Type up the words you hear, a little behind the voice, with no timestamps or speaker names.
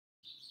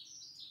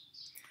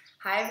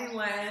Hi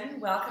everyone,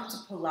 welcome to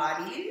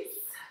Pilates.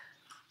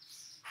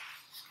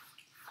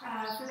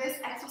 For this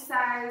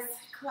exercise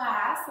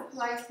class, the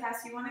Pilates class,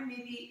 you want to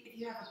maybe, if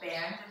you have a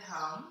band at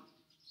home,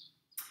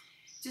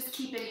 just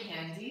keep it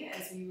handy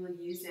as we will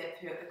use it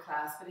throughout the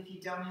class. But if you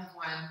don't have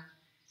one,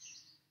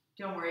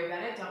 don't worry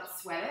about it, don't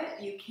sweat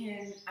it. You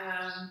can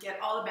get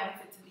all the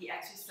benefits of the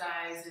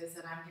exercises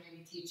that I'm going to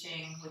be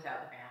teaching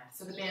without the band.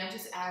 So the band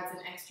just adds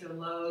an extra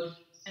load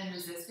and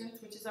resistance,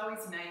 which is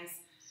always nice,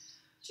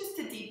 just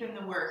to deepen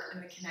the work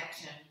and the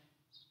connection.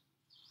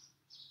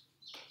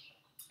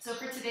 So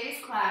for today's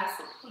class,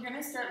 we're going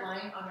to start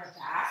lying on our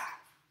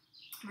back.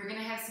 We're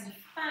going to have some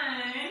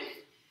fun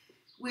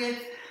with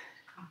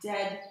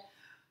dead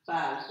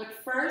bug.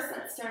 But first,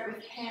 let's start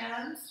with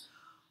hands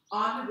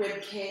on the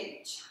rib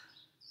cage.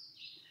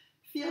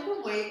 Feel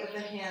the weight of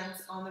the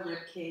hands on the rib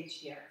cage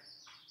here.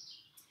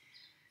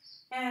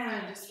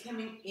 And just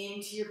coming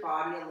into your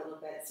body a little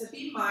bit. So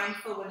be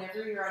mindful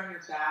whenever you're on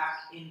your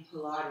back in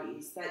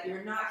Pilates that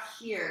you're not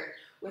here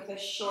with a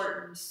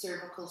shortened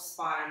cervical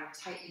spine,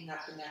 tightening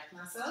up the neck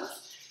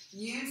muscles.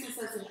 Use this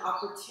as an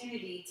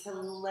opportunity to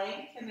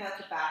lengthen out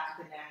the back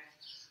of the neck,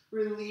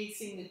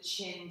 releasing the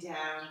chin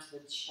down to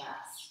the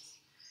chest.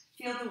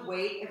 Feel the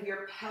weight of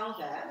your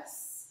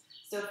pelvis.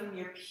 So from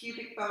your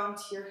pubic bone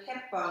to your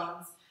hip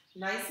bones,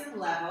 nice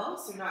and level,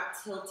 so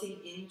not tilting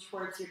in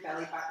towards your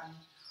belly button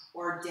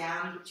or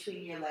down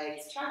between your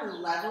legs. Try to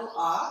level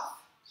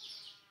off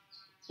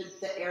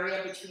the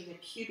area between the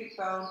pubic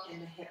bone and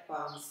the hip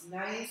bones.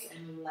 Nice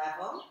and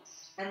level.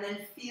 And then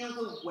feel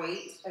the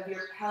weight of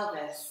your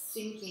pelvis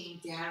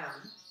sinking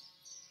down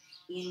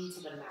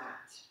into the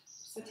mat.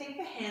 So take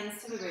the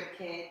hands to the rib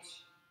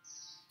cage.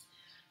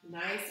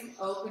 Nice and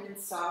open and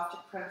soft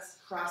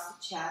across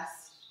the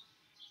chest.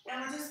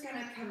 And we're just going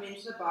to come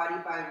into the body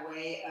by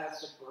way of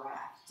the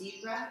breath.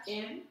 Deep breath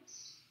in.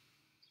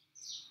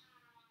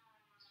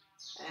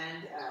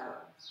 And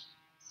out.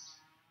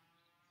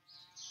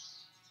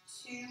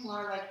 Two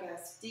more like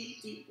this.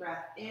 Deep, deep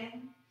breath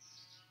in.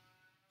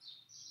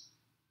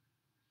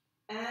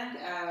 And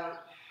out.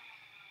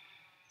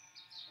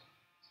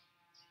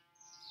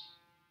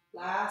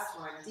 Last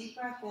one. Deep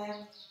breath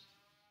in.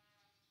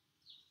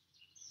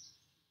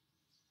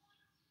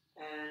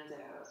 And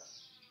out.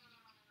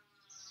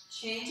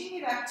 Changing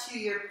it up to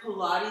your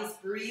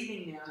Pilates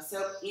breathing now.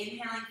 So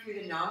inhaling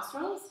through the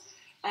nostrils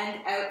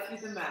and out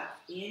through the mouth.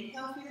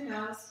 Inhale through the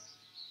nose.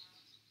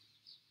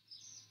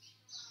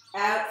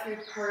 Out through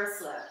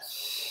pursed lips.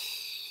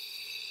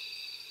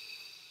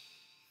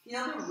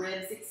 Feel the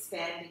ribs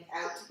expanding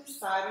out to the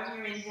side on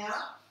your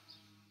inhale.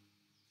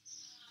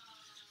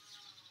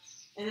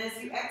 And as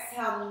you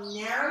exhale,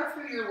 narrow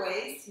through your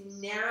waist,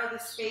 narrow the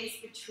space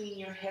between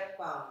your hip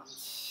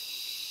bones.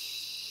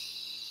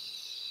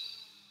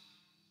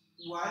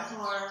 One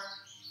more.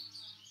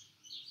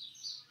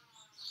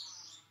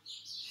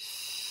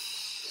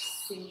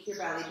 Sink your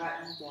belly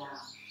button down.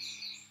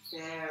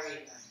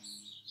 Very nice.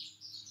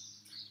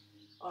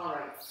 All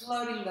right,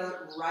 floating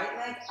the right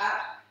leg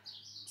up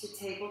to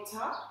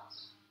tabletop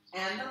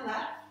and the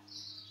left.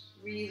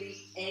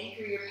 Really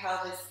anchor your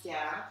pelvis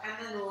down and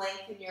then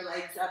lengthen your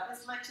legs up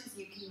as much as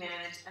you can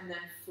manage and then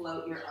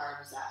float your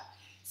arms up.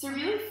 So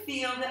really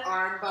feel the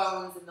arm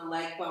bones and the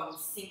leg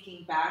bones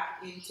sinking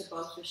back into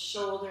both the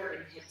shoulder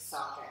and hip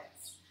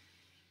sockets.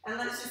 And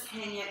let's just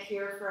hang out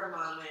here for a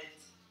moment.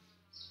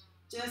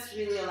 Just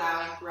really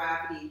allowing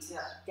gravity to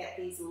get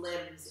these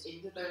limbs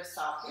into their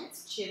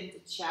sockets, chin to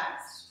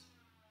chest.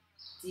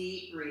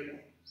 Deep breathing.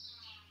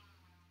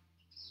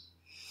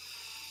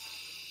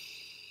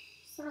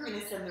 So we're going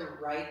to send the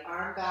right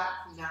arm back,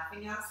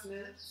 nothing else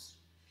moves.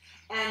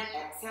 And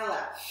exhale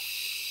out.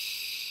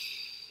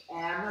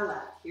 And the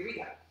left. Here we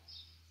go.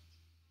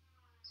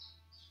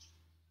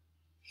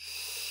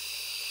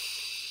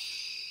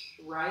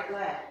 Right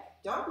leg.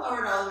 Don't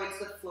lower it all the way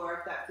to the floor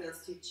if that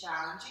feels too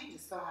challenging.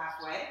 Just go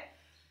halfway.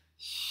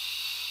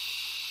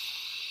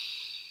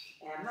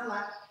 And the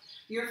left.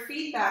 Your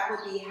feedback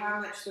will be how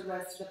much the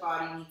rest of the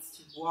body needs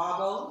to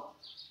wobble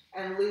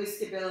and lose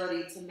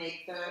stability to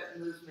make the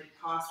movement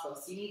possible.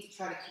 So you need to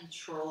try to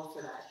control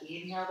for that.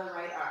 Inhale the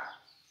right arm.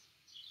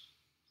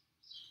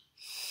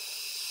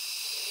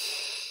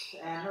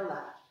 And the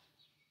left.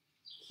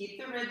 Keep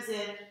the ribs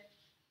in.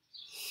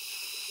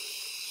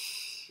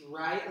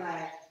 Right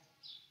leg.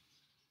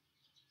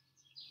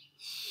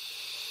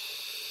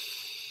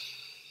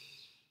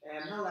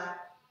 And the left.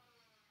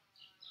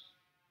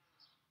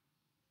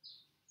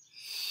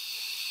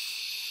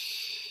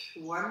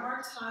 One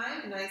more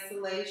time in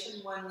isolation,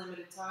 one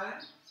limited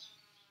time.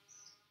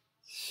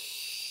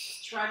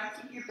 Try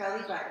to keep your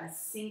belly button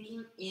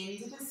sinking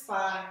into the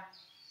spine.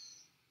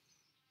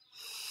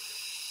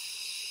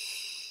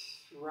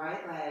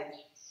 Right leg.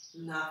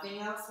 Nothing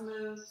else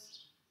moves.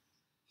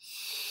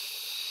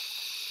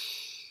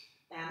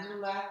 And the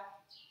left.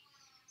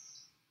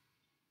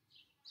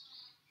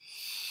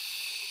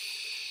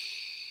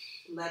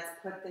 Let's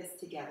put this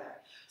together.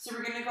 So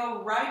we're going to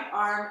go right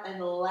arm and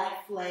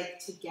left leg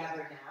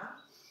together now.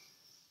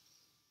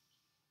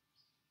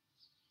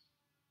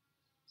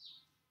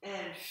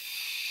 And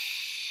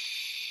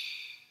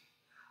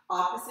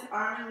Opposite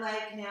arm and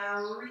leg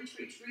now. Reach,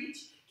 reach, reach.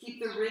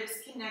 Keep the ribs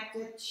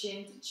connected,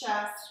 chin to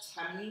chest,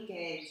 tummy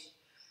engaged.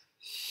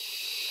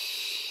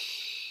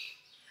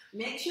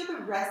 Make sure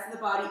the rest of the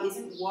body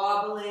isn't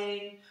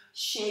wobbling,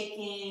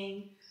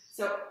 shaking.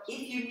 So if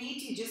you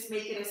need to, just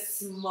make it a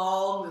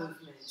small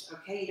movement,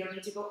 okay? You don't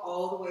need to go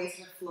all the way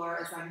to the floor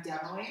as I'm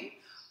demoing.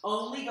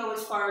 Only go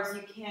as far as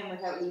you can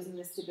without losing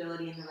the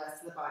stability in the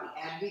rest of the body.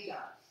 And we go.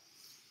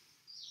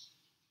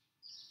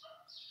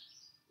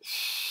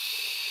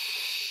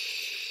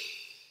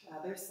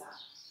 Other side.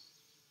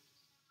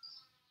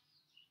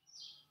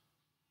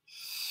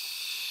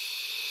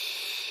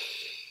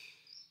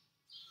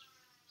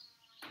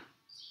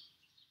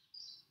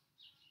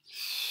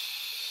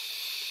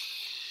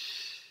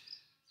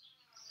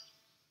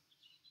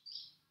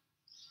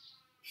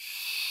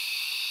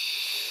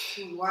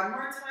 One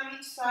more time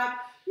each side.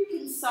 You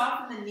can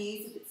soften the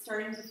knees if it's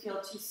starting to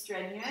feel too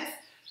strenuous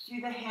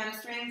through the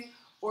hamstrings,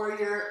 or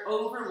you're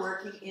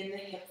overworking in the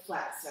hip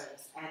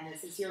flexors. And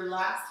this is your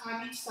last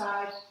time each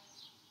side.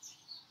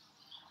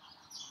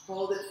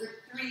 Hold it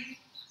for 3,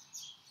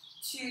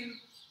 2,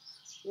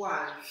 1.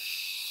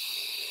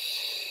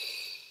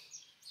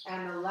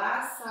 And the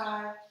last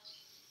side.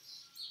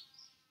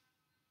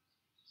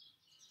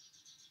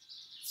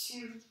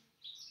 2,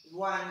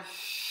 1.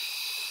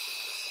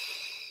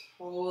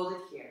 Hold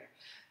it here.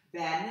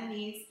 Bend the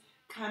knees,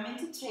 come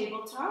into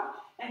tabletop,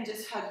 and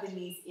just hug the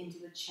knees into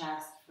the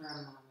chest for a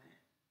moment.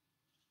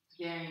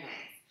 Very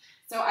nice.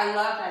 So I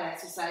love that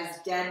exercise,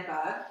 dead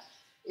bug.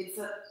 It's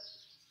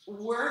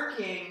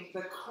working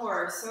the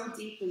core so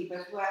deeply,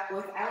 but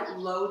without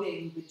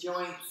loading the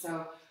joints,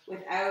 so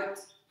without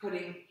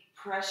putting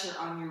pressure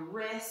on your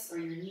wrists or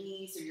your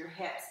knees or your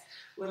hips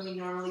when we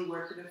normally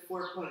work in a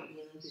 4-point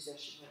kneeling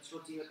position, which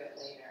we'll do a bit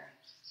later.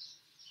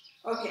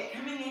 Okay,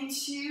 coming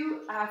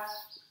into,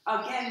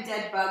 again,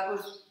 dead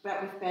bug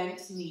but with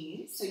bent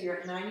knees. So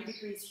you're at 90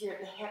 degrees here at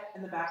the hip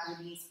and the back of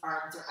the knees,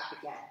 arms are up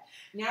again.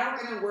 Now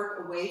we're going to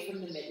work away from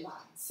the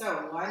midline.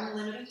 So one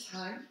limited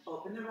time,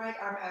 open the right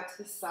arm out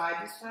to the side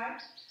this time.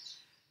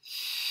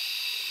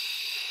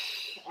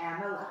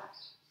 And the left.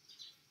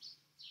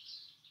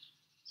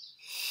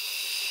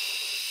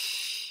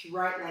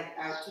 Right leg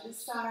out to the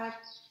side.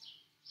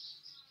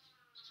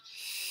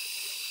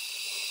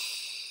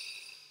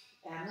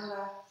 And the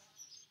left.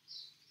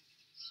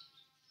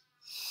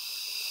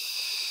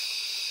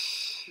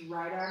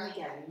 Right arm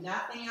again.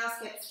 Nothing else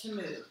gets to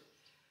move.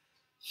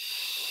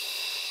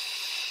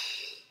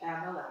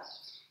 And the left.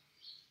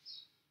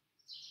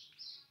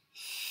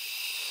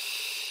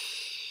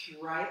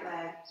 Right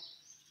leg.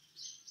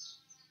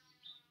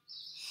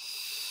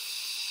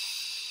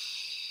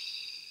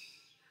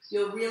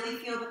 You'll really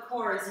feel the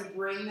core as you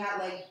bring that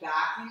leg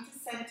back into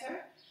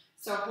center.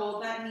 So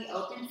hold that knee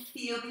open.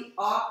 Feel the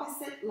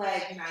opposite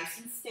leg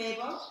nice and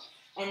stable.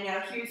 And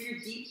now here's your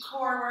deep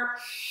core work,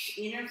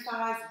 inner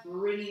thighs,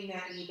 bringing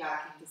that knee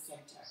back into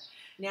center.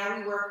 Now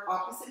we work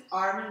opposite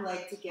arm and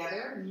leg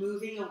together,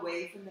 moving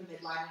away from the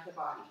midline of the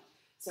body.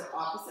 So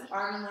opposite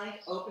arm and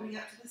leg, opening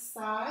up to the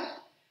side.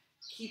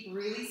 Keep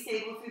really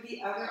stable through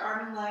the other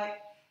arm and leg.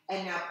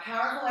 And now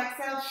powerful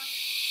exhale,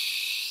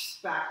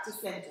 back to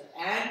center.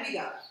 And we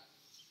go.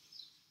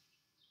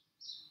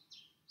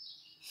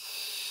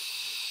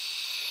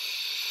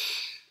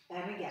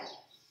 And again.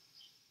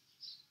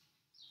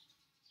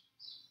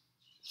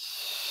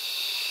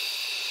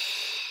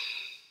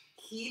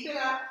 Keep it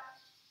up.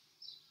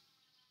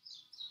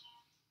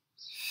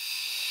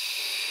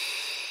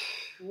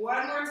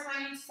 One more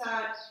time each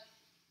side.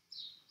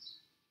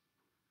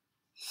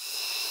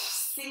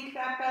 Sink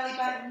that belly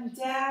button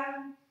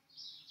down.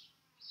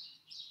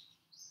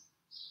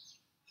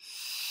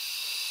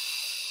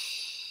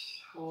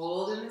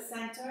 Hold in the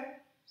center.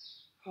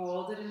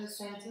 Hold it in the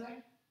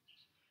center.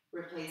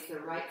 Replace the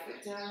right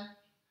foot down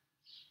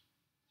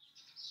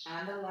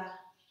and the left.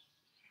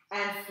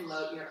 And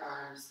float your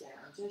arms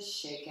down. Just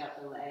shake out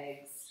the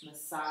legs.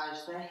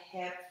 Massage the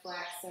hip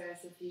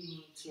flexors if you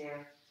need to.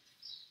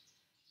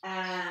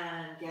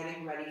 And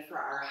getting ready for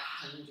our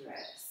 100.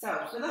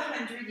 So for the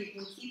 100, you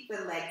can keep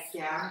the legs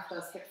down if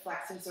those hip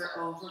flexors are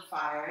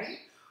overfiring.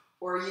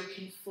 Or you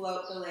can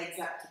float the legs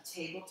up to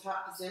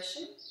tabletop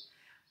position.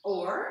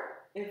 Or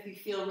if you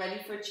feel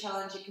ready for a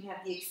challenge, you can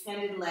have the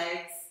extended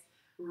legs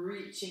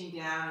reaching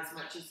down as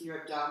much as your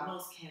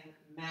abdominals can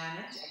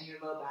manage and your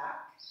low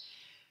back.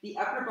 The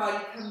upper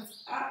body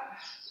comes up,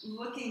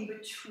 looking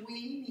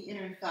between the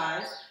inner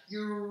thighs.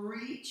 You're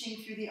reaching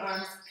through the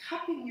arms,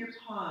 cupping your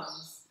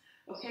palms.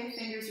 Okay,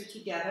 fingers are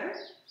together.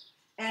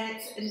 And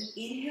it's an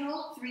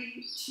inhale,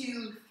 3,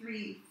 2,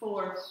 3,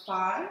 4,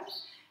 5.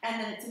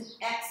 And then it's an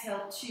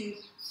exhale, 2,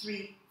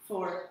 3,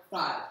 4,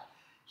 5.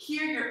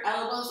 Here your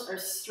elbows are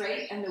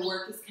straight and the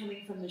work is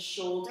coming from the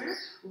shoulder,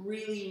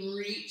 really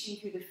reaching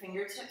through the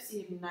fingertips so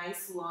you have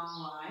nice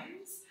long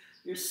lines.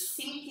 You're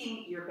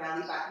sinking your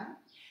belly button.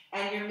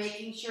 And you're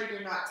making sure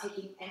you're not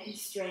taking any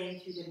strain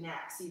through the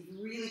neck. So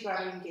you've really got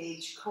to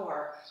engage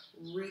core,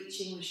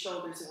 reaching the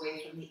shoulders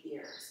away from the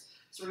ears.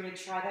 So we're going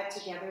to try that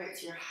together.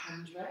 It's your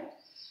 100.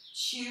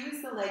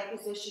 Choose the leg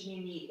position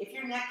you need. If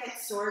your neck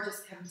gets sore,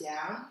 just come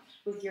down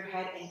with your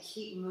head and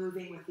keep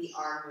moving with the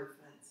arm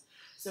movements.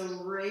 So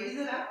raise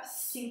it up,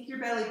 sink your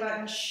belly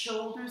button,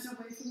 shoulders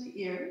away from the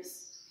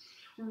ears.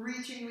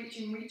 Reaching,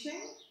 reaching,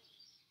 reaching.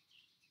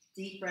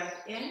 Deep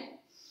breath in.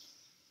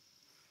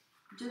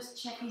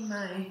 Just checking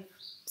my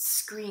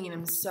screen,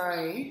 I'm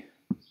sorry.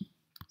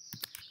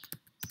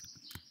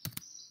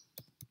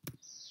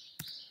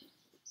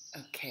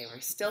 Okay, we're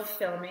still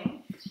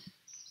filming.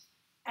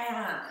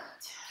 And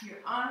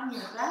you're on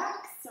your back,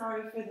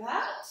 sorry for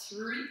that.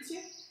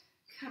 Reaching,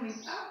 coming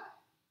up,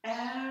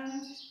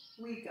 and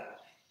we go.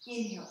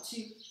 Inhale,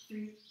 2,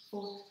 3,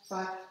 4,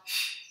 5.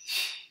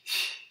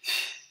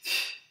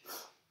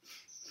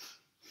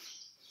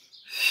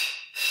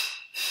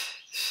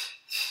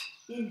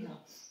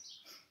 Inhale.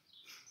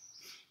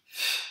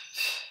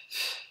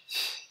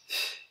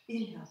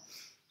 Inhale.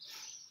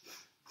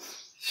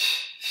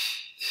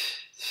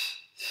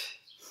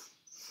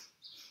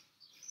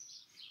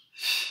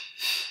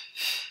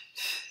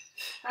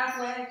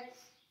 Halfway.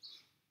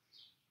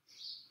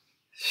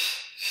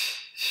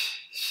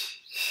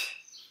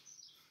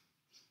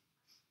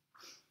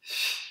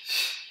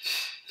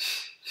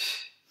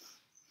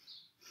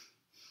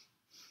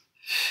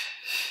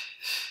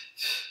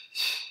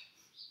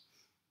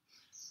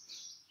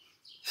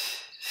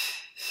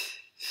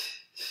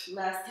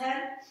 Last 10.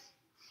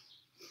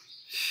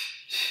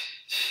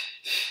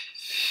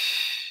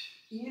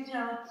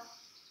 Inhale.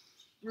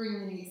 Bring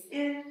the knees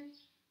in.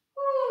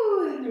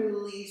 Woo, and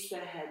release the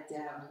head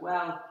down.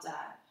 Well done.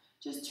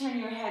 Just turn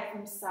your head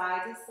from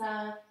side to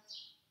side.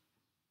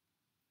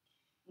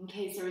 In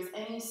case there was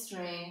any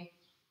strain,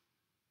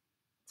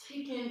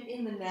 taken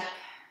in the neck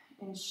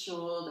and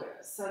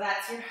shoulders. So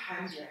that's your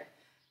 100.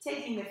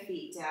 Taking the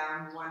feet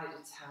down one at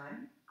a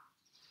time.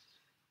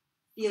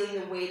 Feeling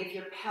the weight of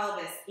your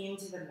pelvis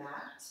into the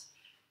mat.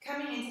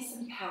 Coming into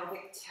some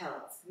pelvic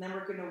tilts. And then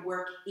we're going to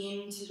work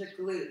into the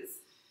glutes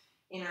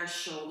in our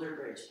shoulder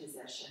bridge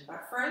position.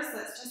 But first,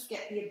 let's just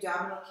get the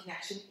abdominal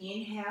connection.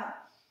 Inhale.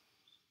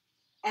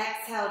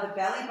 Exhale, the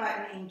belly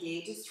button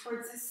engages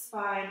towards the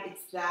spine.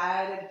 It's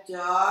that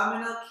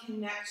abdominal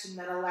connection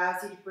that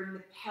allows you to bring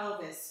the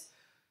pelvis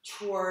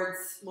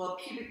towards, well,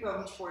 pubic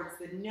bone towards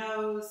the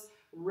nose,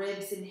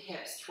 ribs and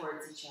hips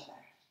towards each other.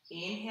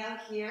 Inhale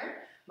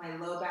here. My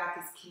low back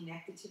is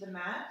connected to the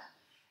mat.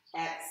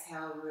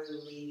 Exhale,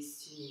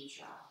 release to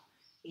neutral.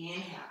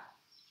 Inhale.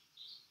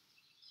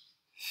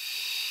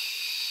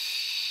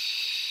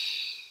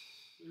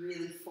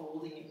 Really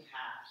folding in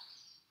half.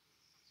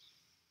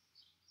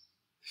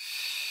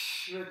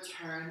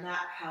 Return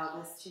that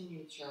pelvis to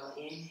neutral.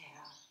 Inhale.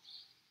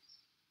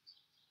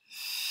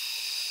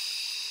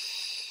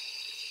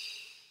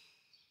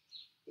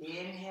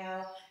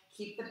 Inhale.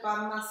 Keep the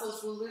bum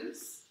muscles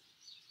loose.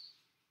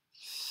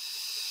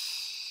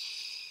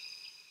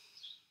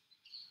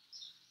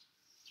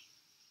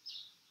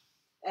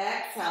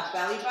 Exhale,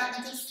 belly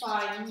button to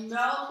spine,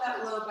 melt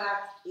that low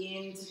back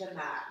into the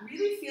mat.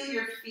 Really feel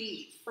your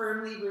feet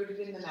firmly rooted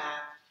in the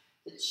mat.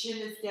 The chin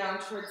is down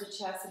towards the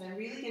chest, and I'm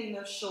really getting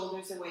those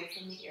shoulders away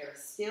from the ears.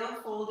 Still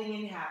folding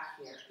in half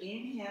here.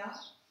 Inhale.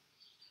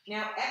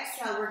 Now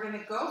exhale, we're going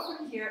to go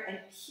from here and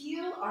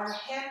peel our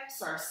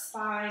hips, our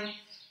spine,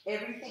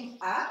 everything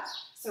up.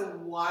 So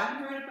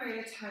one vertebrae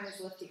at a time is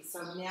lifting.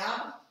 So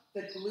now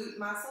the glute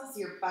muscles,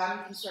 your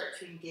bum can start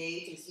to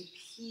engage as you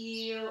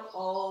peel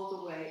all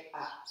the way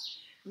up.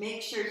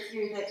 Make sure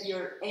here that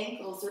your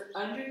ankles are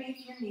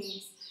underneath your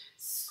knees.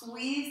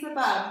 Squeeze the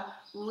bum,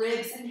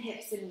 ribs and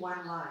hips in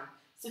one line.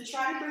 So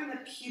try to bring the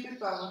pubic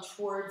bone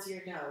towards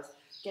your nose,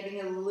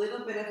 getting a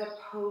little bit of a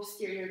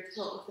posterior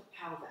tilt with the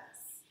pelvis.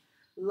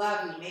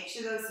 Lovely. Make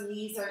sure those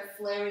knees aren't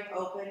flaring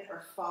open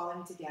or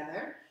falling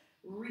together.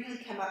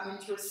 Really come up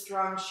into a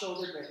strong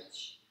shoulder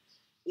bridge.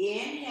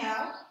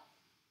 Inhale.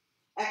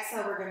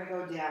 Exhale, we're going to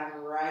go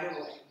down right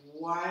away.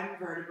 One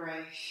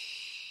vertebrae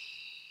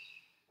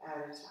at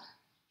a time.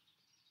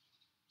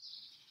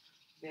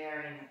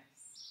 Very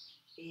nice.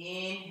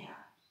 Inhale.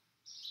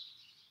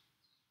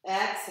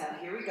 Exhale,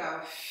 here we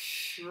go.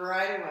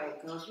 Right away.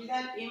 Go through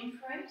that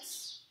imprint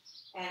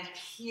and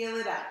peel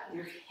it up.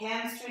 Your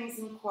hamstrings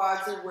and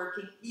quads are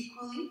working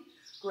equally.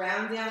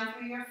 Ground down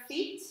through your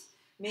feet.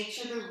 Make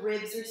sure the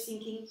ribs are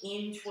sinking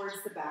in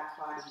towards the back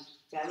body.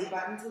 Belly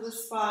button to the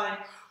spine.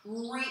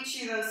 Reach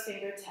through those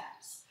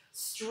fingertips.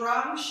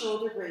 Strong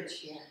shoulder bridge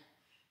here.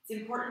 It's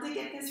important to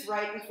get this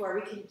right before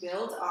we can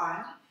build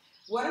on.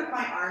 What are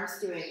my arms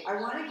doing? I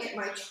want to get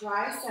my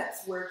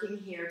triceps working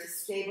here to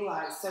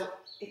stabilize. So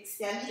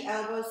extend the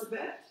elbows a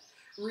bit.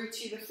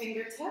 Reach through the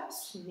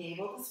fingertips,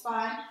 navel to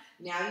spine.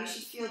 Now you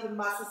should feel the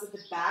muscles at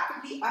the back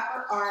of the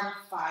upper arm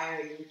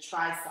firing, your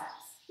triceps.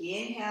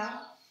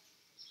 Inhale.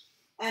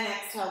 And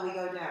exhale, we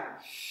go down.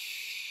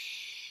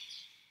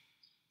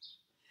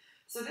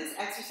 So this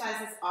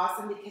exercise is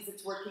awesome because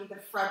it's working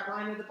the front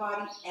line of the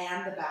body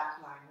and the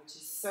back line, which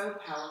is so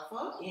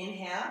powerful.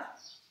 Inhale.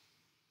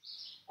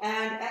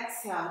 And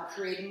exhale,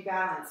 creating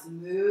balance.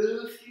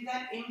 Move through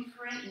that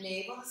imprint,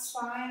 navel to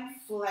spine.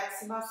 Flex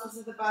the muscles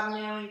of the bum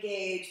now,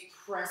 engage.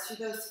 Press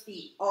through those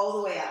feet all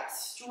the way up.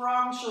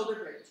 Strong shoulder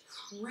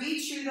bridge.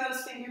 Reach through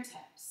those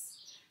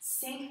fingertips.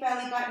 Sink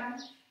belly button.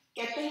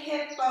 Get the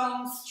hip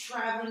bones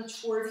traveling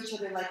towards each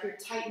other like you're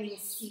tightening a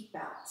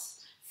seatbelt.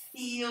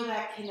 Feel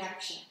that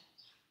connection.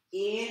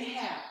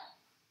 Inhale.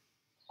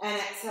 And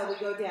exhale, we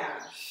go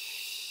down.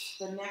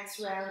 The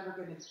next round,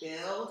 we're going to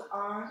build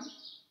on.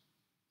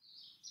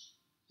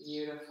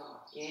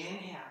 Beautiful.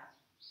 Inhale.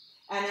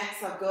 And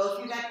exhale, go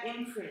through that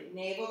imprint,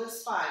 navel to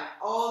spine,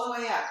 all the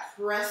way up.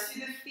 Press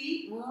through the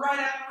feet, right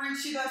up,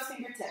 reach through those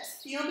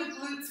fingertips. Feel the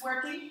glutes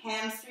working,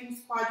 hamstrings,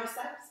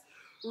 quadriceps.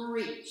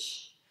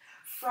 Reach.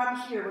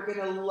 From here, we're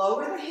going to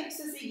lower the hips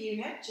as a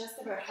unit,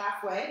 just about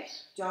halfway.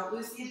 Don't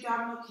lose the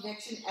abdominal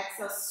connection.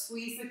 Exhale,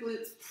 squeeze the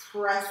glutes,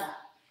 press up.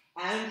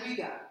 And we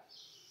go.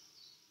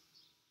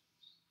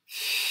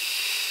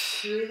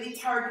 Really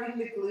targeting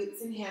the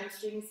glutes and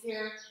hamstrings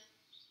here.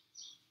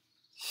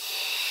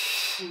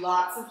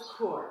 Lots of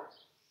core.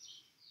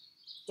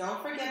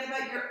 Don't forget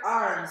about your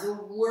arms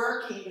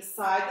working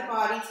beside the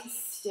body to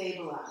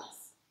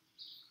stabilize.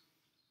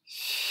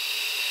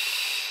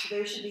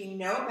 There should be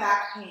no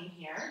back pain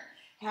here.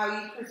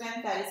 How you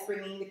prevent that is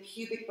bringing the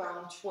pubic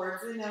bone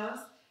towards the nose,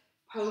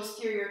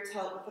 posterior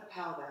tilt with the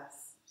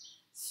pelvis.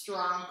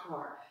 Strong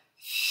core.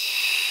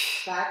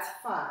 That's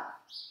 5.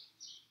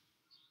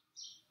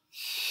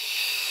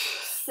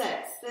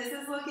 6. This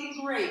is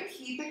looking great.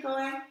 Keep it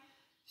going.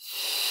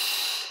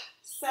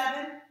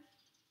 7.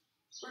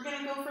 We're going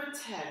to go for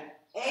 10.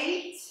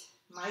 8.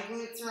 My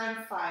glutes are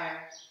on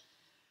fire.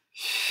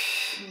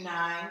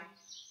 9.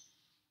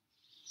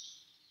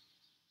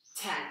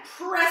 10.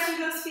 Press through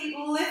those feet.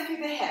 Lift through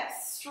the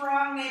hips.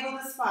 Strong navel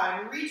to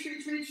spine. Reach,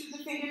 reach, reach through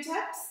the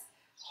fingertips.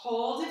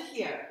 Hold it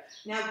here.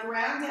 Now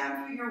ground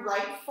down through your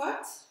right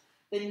foot.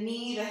 The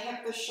knee, the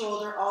hip, the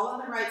shoulder, all on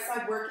the right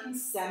side working.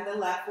 Send the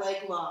left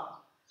leg long.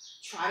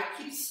 Try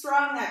to keep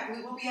strong. That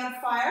glute will be on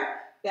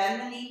fire.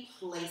 Bend the knee,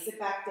 place it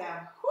back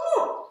down.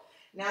 Whew.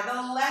 Now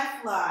the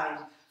left line,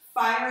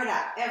 fire it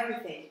up,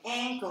 everything.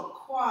 Ankle,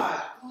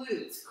 quad,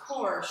 glutes,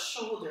 core,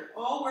 shoulder,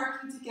 all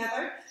working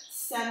together.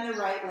 Send the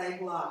right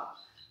leg long.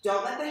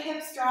 Don't let the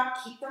hips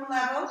drop, keep them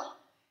level.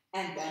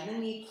 And bend the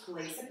knee,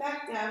 place it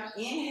back down.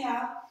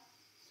 Inhale.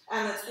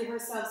 And let's give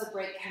ourselves a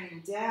break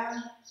coming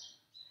down.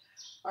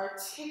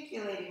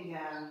 Articulating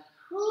down.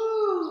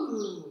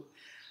 Whoo.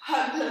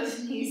 Hug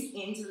those knees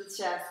into the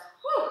chest.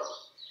 Whoo.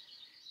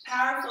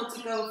 Powerful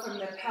to go from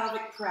the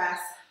pelvic press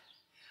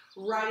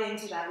right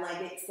into that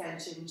leg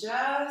extension,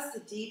 just to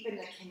deepen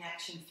the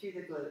connection through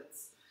the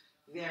glutes.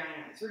 Very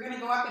nice. We're going to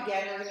go up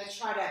again. We're going to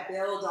try to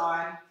build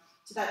on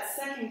to that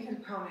second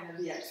component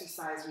of the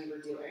exercise we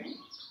were doing.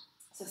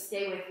 So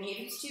stay with me. If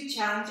it's too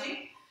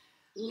challenging,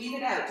 leave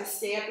it out. Just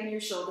stay up in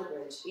your shoulder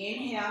bridge.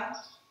 Inhale.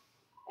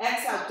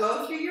 Exhale.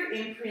 Go through your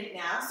imprint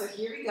now. So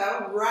here we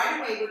go.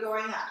 Right away, we're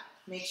going up.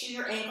 Make sure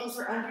your ankles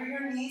are under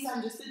your knees.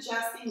 I'm just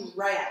adjusting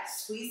right up.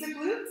 Squeeze the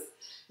glutes,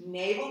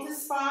 navel to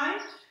spine.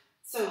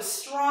 So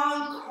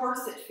strong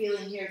corset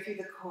feeling here through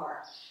the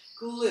core.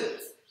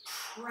 Glutes,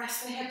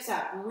 press the hips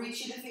up,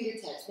 reach to the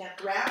fingertips. Now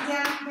ground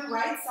down to the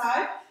right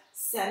side,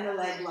 send the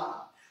leg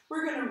long.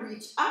 We're going to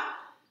reach up,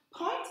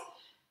 point,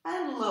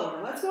 and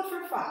lower. Let's go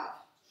for 5.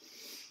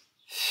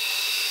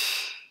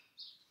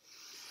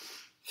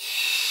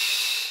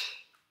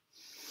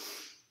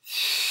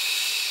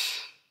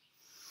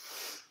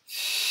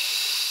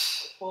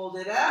 Hold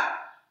it up,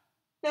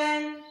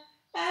 bend,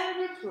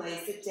 and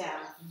replace it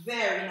down.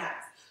 Very nice.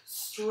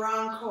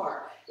 Strong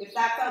core. If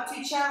that felt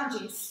too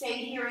challenging, stay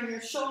here in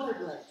your shoulder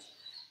bridge.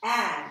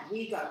 And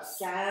we go.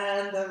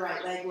 Send the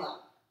right leg low.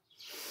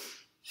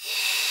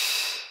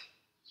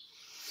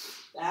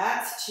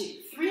 That's 2.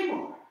 3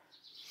 more.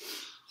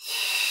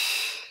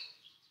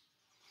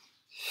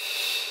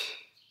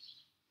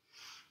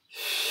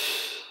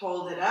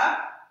 Hold it up,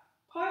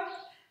 point,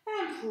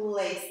 and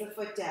place the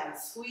foot down.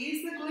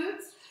 Squeeze the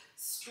glutes.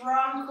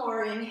 Strong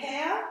core,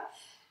 inhale,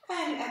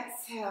 and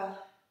exhale.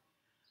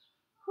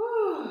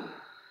 Whew.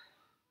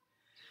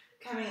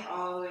 Coming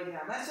all the way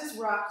down. Let's just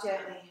rock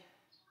gently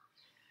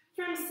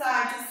from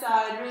side to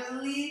side,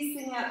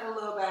 releasing out the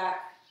low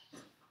back.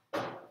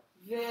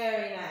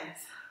 Very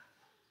nice.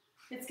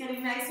 It's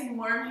getting nice and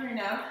warm here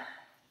now.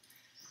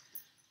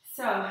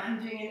 So I'm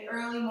doing an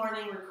early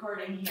morning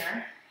recording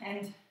here,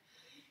 and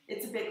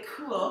it's a bit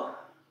cool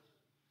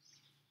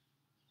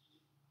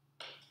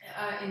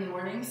in the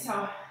morning,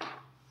 so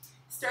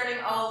starting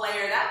all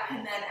layered up,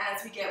 and then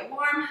as we get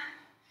warm,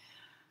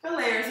 the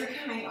layers are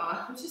coming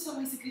off, which is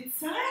always a good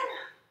sign.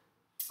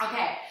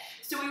 Okay,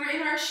 so we were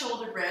in our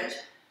shoulder bridge.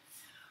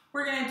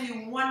 We're going to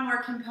do one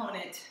more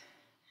component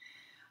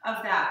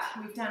of that.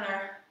 We've done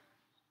our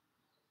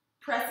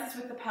presses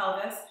with the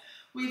pelvis.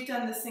 We've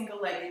done the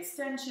single leg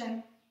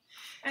extension.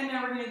 And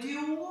now we're going to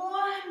do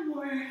one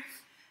more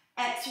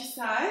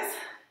exercise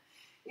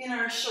in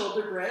our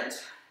shoulder bridge.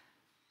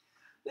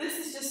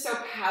 This is just so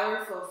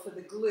powerful for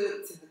the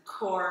glutes and the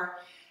core,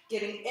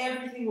 getting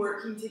everything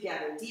working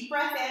together. Deep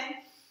breath in.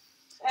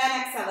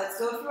 And exhale, let's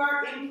go through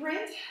our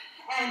imprint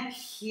and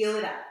peel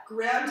it up.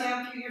 Ground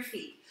down through your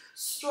feet.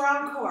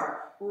 Strong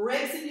core,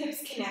 ribs and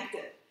hips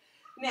connected.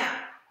 Now,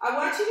 I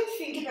want you to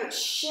think about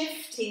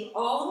shifting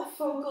all the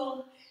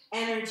focal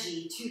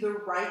energy to the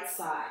right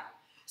side.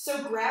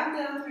 So ground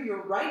down through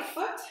your right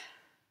foot,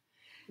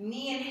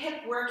 knee and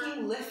hip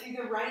working, lift through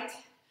the right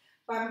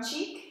bum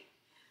cheek.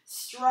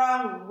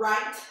 Strong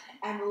right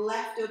and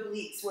left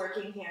obliques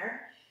working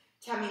here.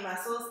 Tummy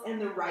muscles and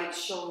the right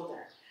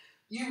shoulder.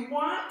 You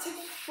want to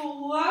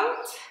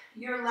float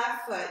your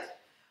left foot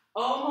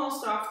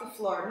almost off the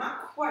floor,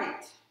 not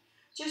quite.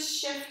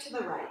 Just shift to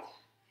the right.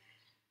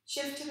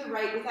 Shift to the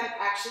right without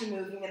actually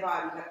moving the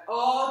body, but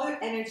all the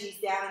energy's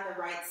down on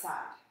the right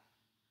side.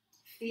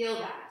 Feel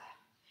that.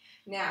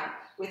 Now,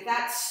 with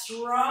that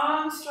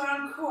strong,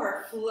 strong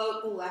core,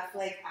 float the left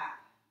leg up.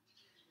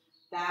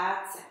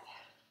 That's it.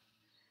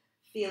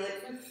 Feel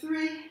it for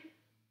 3,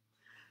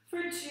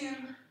 for 2,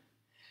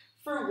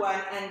 for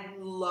 1,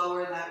 and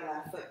lower that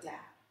left foot down.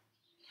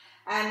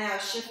 And now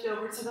shift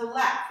over to the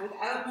left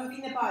without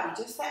moving the body,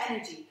 just the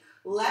energy.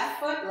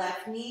 Left foot,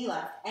 left knee,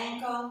 left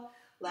ankle,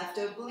 left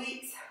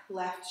obliques,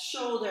 left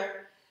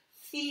shoulder.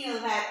 Feel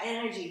that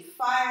energy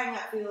firing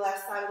up through the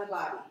left side of the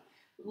body.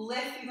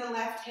 Lift through the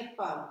left hip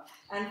bone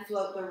and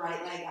float the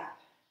right leg up.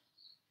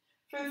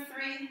 For 3,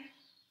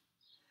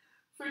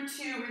 for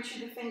 2, reach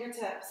through the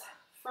fingertips.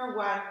 For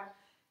 1,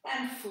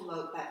 and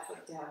float that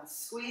foot down.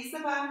 Squeeze the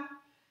bum,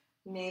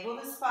 navel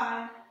to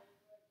spine,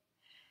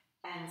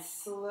 and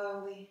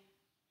slowly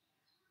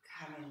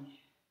coming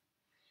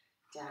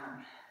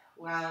down.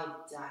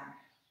 Well done.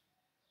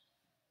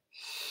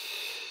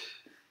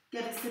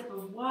 Get a sip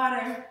of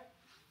water.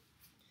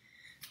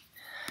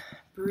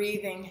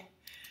 Breathing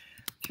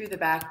through the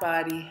back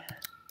body.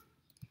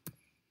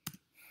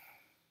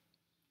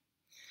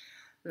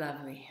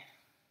 Lovely.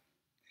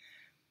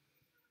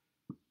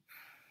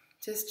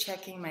 Just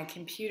checking, my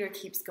computer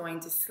keeps going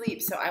to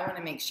sleep, so I want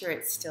to make sure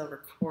it's still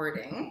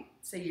recording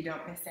so you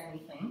don't miss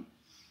anything.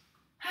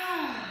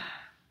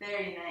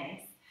 Very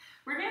nice.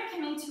 We're going to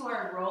come into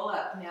our roll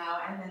up now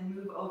and then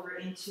move over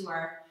into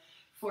our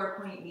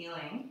 4-point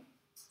kneeling.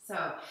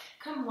 So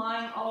come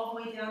lying all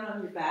the way down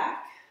on your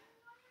back.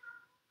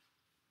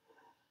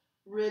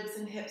 Ribs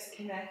and hips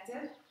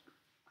connected.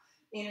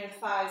 Inner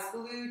thighs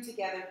glued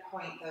together,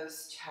 point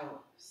those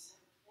toes.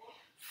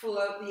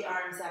 Float the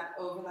arms up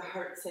over the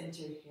heart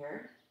center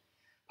here.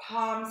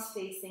 Palms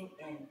facing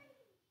in.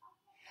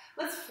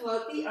 Let's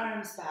float the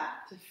arms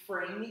back to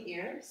frame the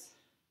ears.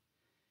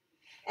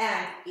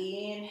 And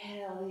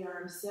inhale the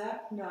arms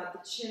up, nod the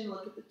chin,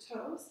 look at the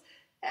toes.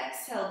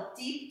 Exhale,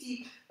 deep,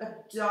 deep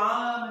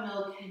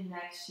abdominal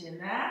connection.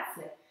 That's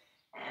it.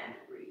 And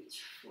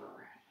reach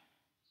forward.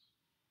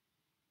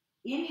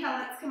 Inhale,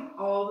 let's come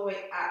all the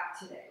way up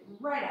today.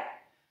 Right up.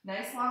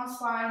 Nice long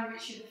spine,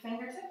 reach through the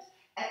fingertips.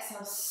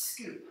 Exhale,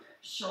 scoop.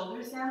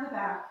 Shoulders down the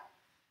back.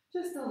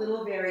 Just a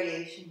little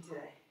variation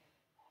today.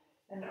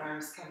 And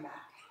arms come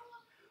back.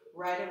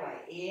 Right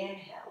away.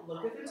 Inhale,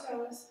 look at the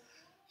toes.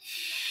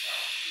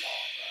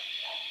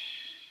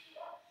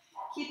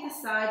 Keep the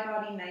side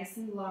body nice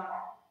and long.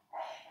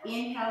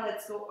 Inhale,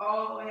 let's go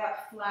all the way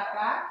up, flat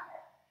back.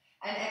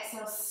 And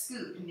exhale,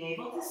 scoop.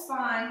 Navel to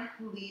spine.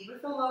 Lead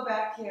with the low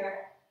back here.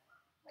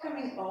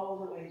 Coming all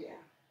the way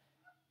down.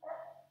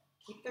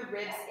 Keep the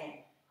ribs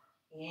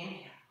in.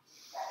 Inhale.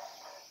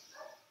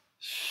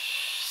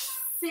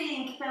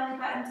 Sink belly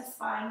button to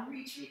spine.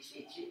 Reach, reach,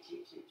 reach, reach,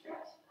 reach, reach,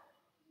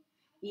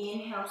 reach.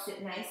 Inhale,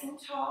 sit nice and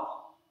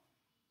tall.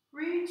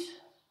 Reach.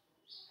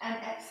 And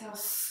exhale,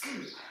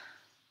 scoop.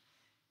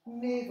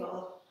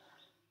 Navel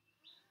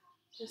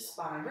to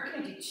spine. We're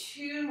going to do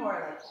 2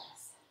 more like this.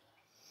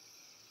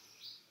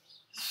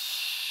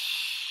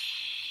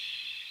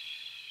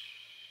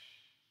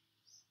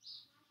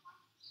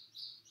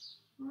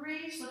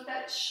 Reach, lift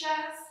that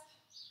chest,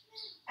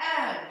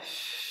 and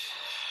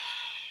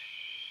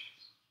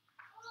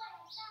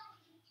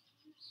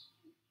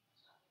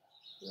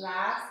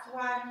last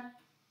one.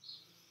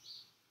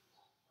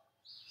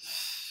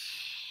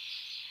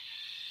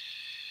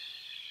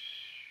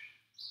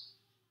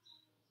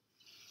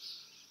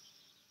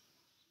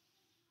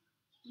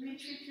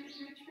 Reach, reach, reach,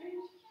 reach,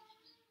 reach.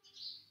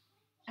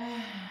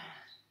 And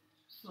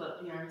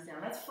float the arms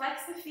down. Let's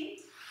flex the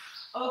feet.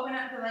 Open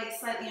up the legs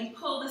slightly and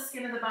pull the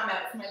skin of the bum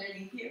out from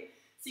underneath you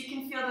so you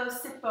can feel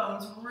those sit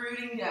bones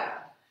rooting down.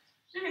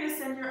 You're going to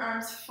send your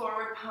arms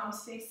forward,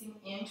 palms facing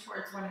in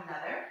towards one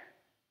another.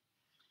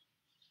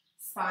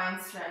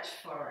 Spine stretch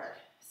forward.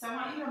 So I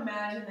want you to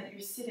imagine that you're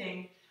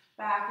sitting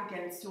back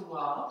against a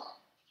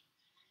wall.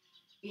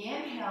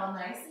 Inhale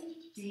nice and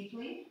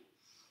deeply.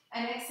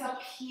 And exhale,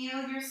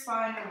 peel your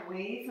spine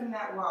away from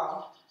that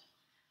wall.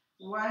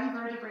 1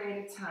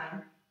 vertebrae at a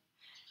time.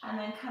 And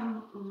then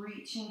come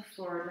reaching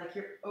forward like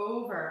you're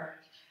over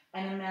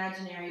an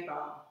imaginary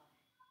ball.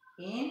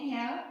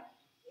 Inhale.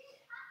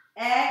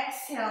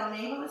 Exhale,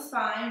 navel to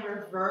spine.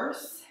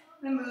 Reverse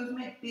the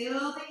movement,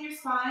 building your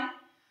spine.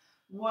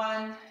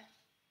 1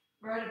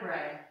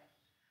 vertebrae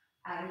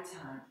at a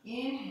time.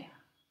 Inhale.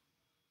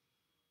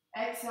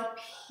 Exhale,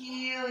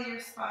 peel your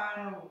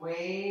spine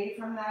away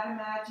from that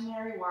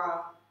imaginary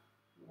wall.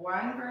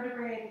 One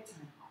vertebrae at a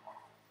time.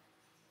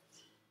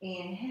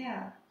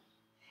 Inhale.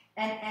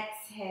 And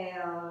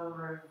exhale,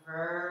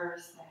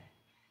 reverse that.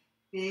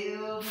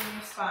 Building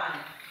your spine.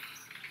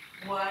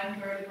 One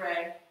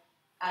vertebrae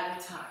at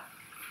a time.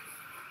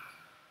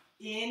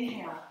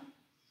 Inhale.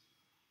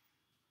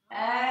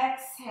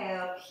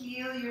 Exhale,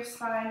 peel your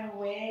spine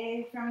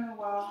away from the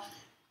wall.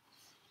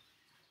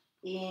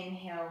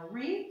 Inhale,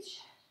 reach.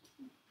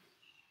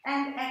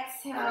 And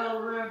exhale,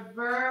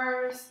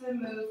 reverse the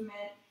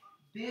movement,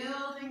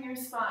 building your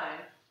spine.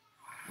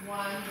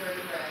 One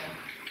vertebrae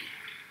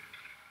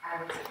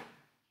at a time.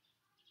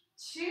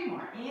 Two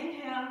more.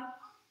 Inhale.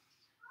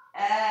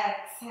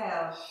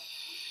 Exhale.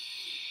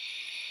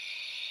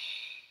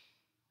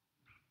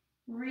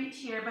 Reach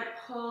here, but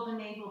pull the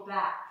navel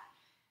back.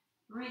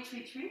 Reach,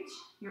 reach, reach.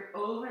 You're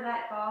over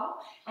that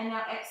ball. And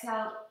now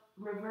exhale,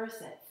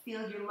 reverse it.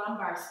 Feel your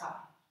lumbar spine,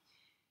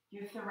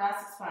 your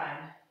thoracic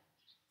spine,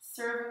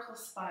 cervical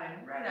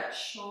spine, right up,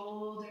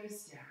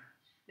 shoulders down.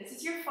 This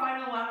is your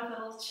final one with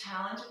a little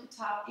challenge at the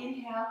top.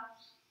 Inhale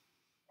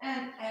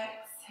and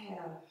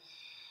exhale.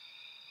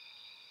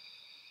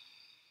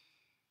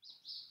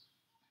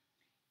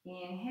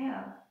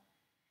 Inhale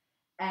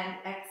and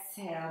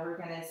exhale. We're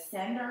going to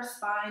send our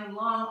spine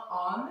long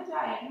on the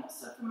diagonal.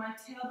 So from my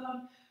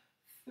tailbone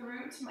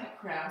through to my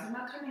crown. So I'm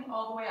not coming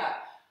all the way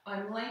up.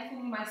 I'm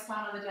lengthening my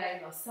spine on the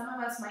diagonal. Some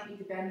of us might need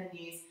to bend the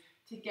knees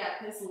to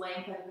get this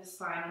length out of the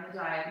spine on the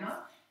diagonal.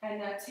 And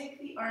now take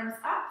the arms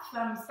up,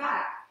 thumbs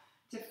back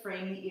to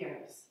frame the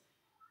ears.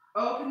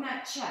 Open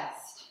that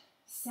chest.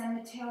 Send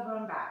the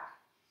tailbone back.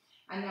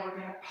 And now we're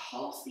going to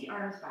pulse the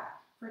arms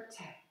back for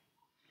 10,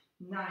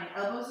 9,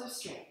 elbows are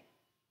straight,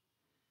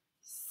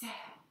 7,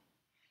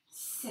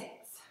 6,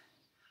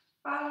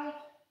 5,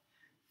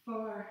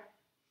 4,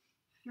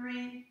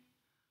 3,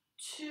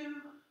 2,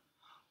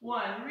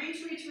 1.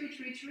 Reach, reach, reach,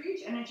 reach,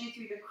 reach. Energy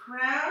through the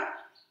crown.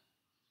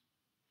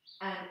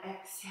 And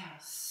exhale,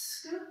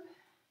 scoop,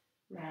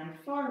 round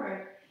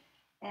forward,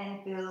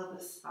 and build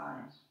the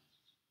spine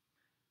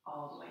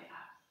all the way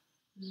up.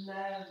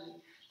 Lovely.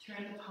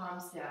 Turn the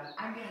palms down.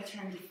 I'm going to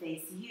turn to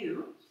face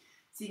you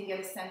so you can get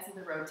a sense of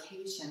the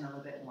rotation a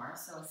little bit more.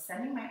 So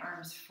sending my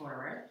arms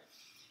forward.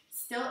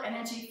 Still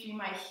energy through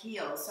my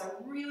heels. So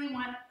I really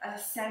want a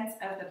sense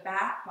of the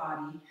back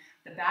body,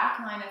 the back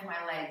line of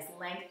my legs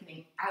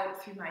lengthening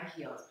out through my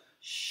heels.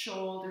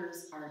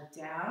 Shoulders are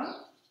down.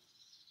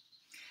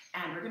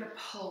 And we're going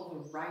to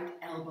pull the right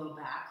elbow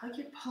back like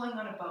you're pulling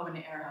on a bow and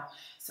arrow.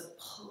 So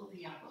pull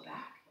the elbow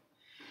back.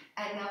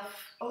 And now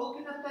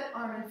open up that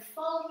arm and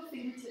follow the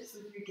fingertips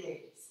with your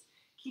gaze.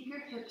 Keep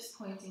your hips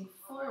pointing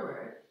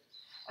forward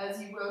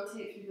as you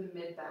rotate through the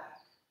mid-back.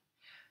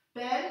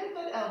 Bend at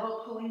that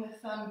elbow, pulling the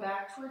thumb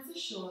back towards the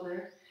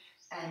shoulder.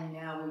 And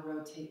now we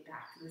rotate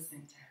back to the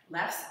center.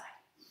 Left side.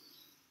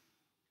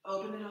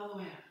 Open it all the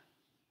way up.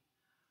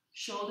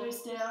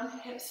 Shoulders down,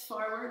 hips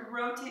forward.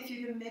 Rotate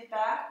through the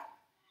mid-back.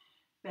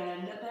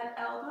 Bend at that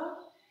elbow.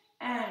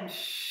 And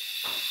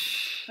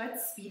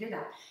let's speed it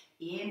up.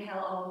 Inhale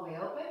all the way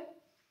open.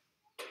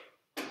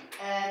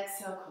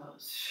 Exhale,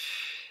 close.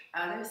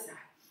 Other side.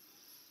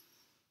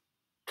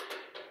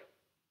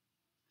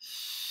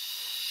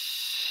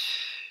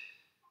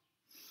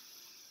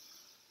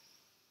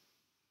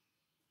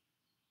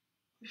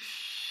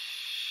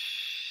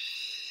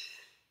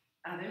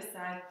 Other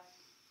side.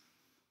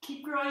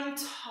 Keep growing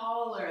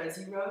taller as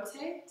you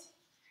rotate.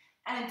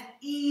 And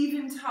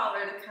even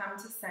taller to come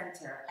to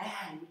center.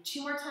 And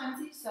 2 more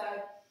times each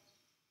side.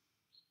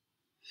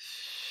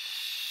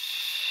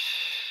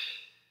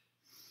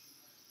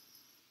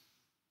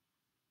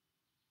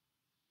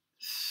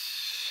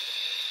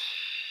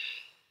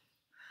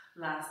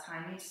 Last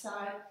time each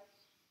side.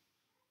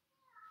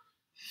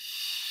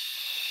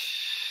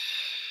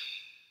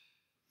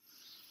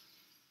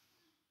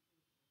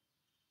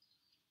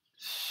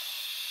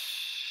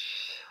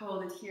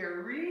 Hold it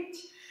here, reach,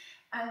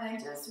 and then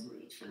just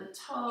reach for the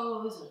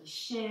toes or the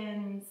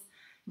shins,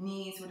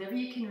 knees, whatever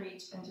you can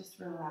reach, and just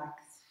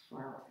relax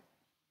forward.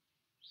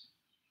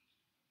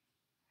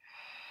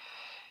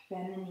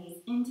 Bend the knees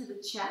into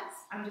the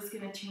chest. I'm just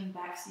going to turn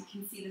back so you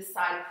can see the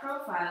side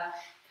profile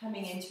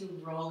coming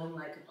into rolling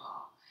like a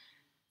ball.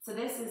 So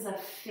this is a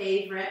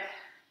favorite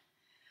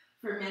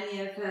for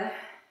many of the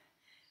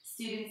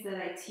students that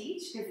I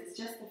teach because it's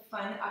just a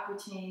fun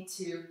opportunity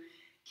to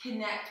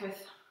connect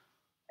with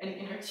an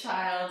inner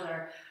child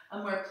or a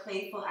more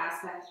playful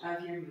aspect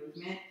of your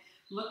movement.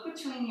 Look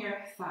between your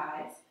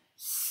thighs,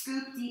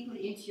 scoop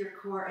deeply into your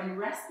core, and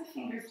rest the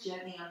fingers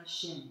gently on the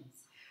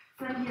shins.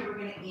 From here, we're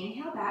going to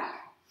inhale back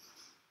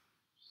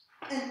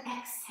and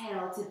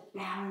exhale to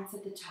balance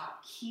at the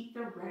top. Keep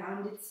the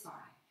rounded spine.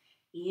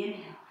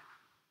 Inhale.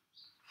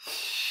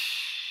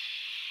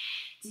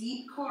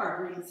 Deep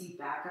core brings you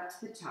back up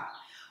to the top.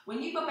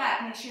 When you go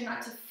back, make sure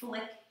not to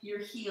flick your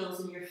heels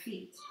and your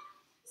feet.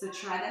 So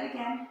try that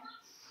again.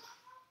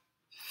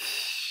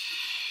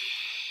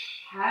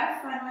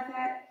 Have fun with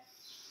it.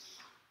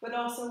 but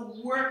also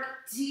work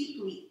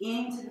deeply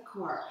into the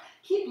core.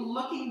 Keep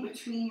looking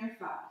between your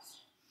thighs.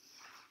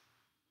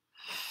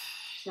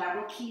 That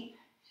will keep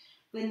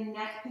the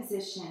neck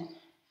position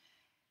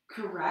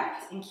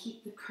correct and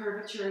keep the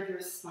curvature of your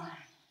spine.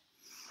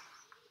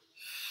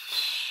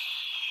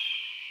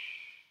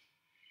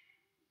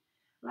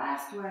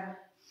 Last one.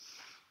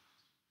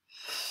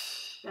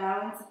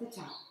 Balance at the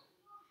top.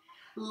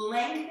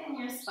 Lengthen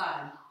your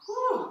spine.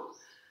 Whew.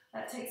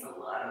 That takes a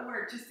lot of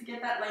work just to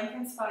get that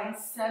lengthened spine.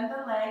 Send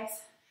the legs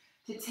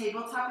to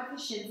tabletop with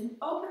the shins and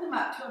open them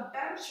up to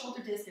about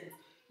shoulder distance.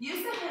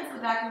 Use the hands on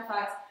the back of the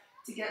thighs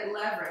to get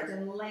leverage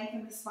and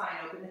lengthen the spine,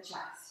 open the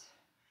chest.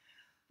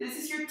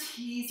 This is your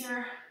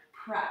teaser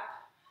prep.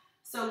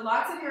 So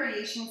lots of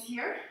variations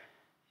here.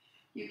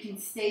 You can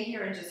stay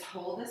here and just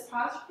hold this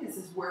posture. This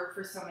is work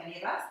for so many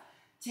of us.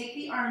 Take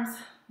the arms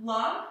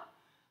long.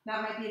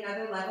 That might be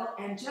another level.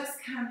 And just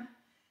come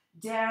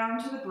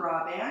down to the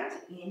bra band.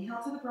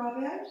 Inhale to the bra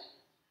band.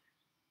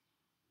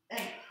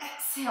 And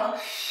exhale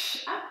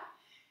up.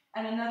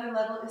 And another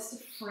level is to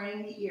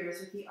frame the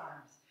ears with the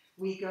arms.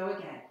 We go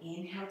again.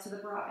 Inhale to the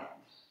bra band.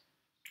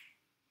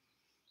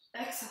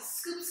 Exhale.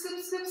 Scoop,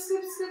 scoop, scoop,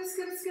 scoop, scoop,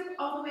 scoop, scoop.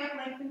 All the way up,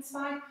 lengthen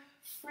spine.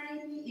 Frame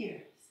the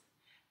ears.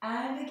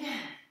 And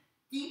again.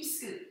 Deep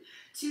scoop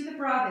to the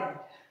bra band.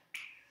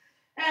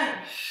 And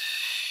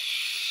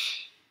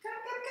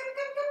come.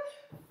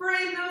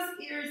 Frame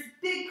those ears,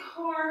 big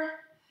core.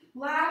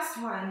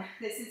 Last one.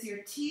 This is your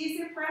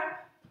teaser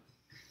prep.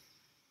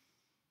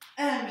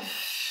 And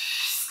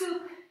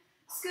scoop,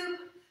 scoop,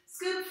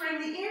 scoop.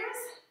 Frame the ears.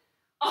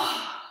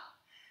 Oh.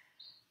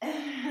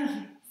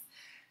 And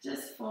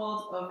just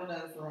fold over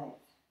those legs.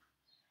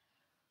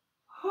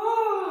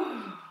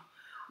 Oh.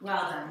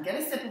 Well done. Get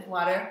a sip of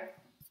water.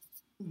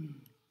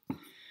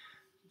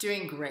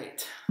 Doing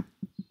great.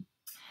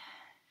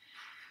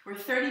 We're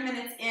 30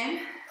 minutes in.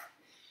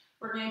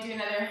 We're going to do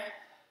another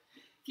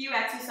few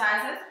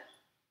exercises.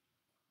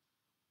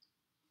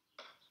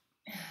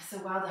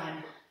 So well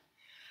done.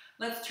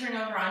 Let's turn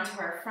over onto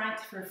our front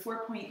for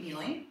 4-point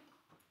kneeling.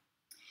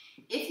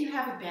 If you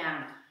have a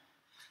band,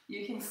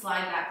 you can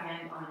slide that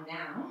band on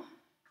now.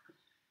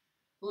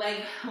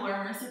 Leg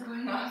warmers are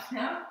going off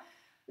now.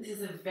 This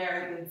is a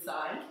very good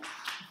sign.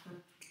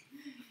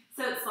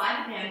 So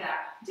slide the band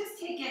up. Just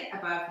take it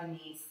above the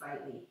knees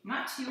slightly.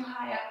 Not too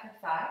high up the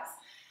thighs.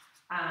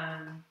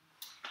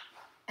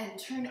 And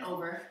turn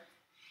over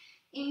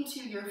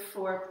into your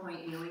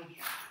 4-point kneeling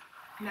here.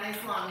 Nice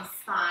long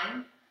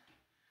spine.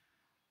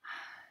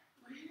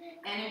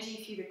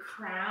 Energy through the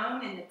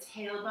crown and the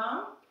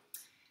tailbone.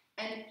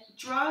 And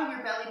draw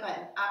your belly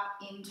button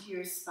up into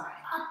your spine.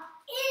 Up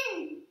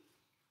in.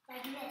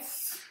 Like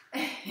this.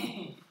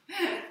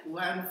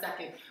 1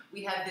 second.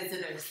 We have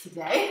visitors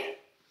today.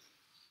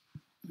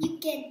 You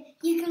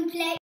can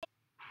play.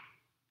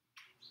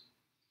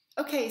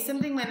 Okay,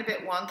 something went a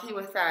bit wonky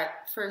with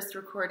that first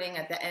recording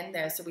at the end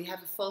there, so we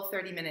have a full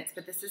 30 minutes,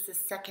 but this is the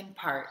second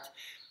part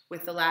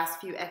with the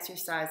last few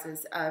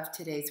exercises of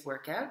today's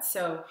workout,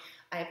 so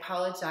I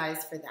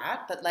apologize for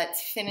that, but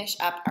let's finish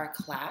up our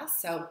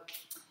class. So,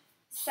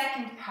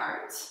 second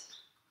part,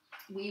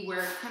 we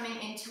were coming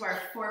into our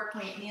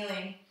 4-point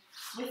kneeling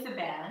with the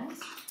band,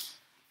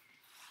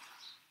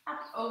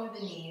 up over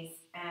the knees,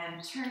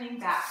 and turning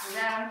back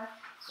around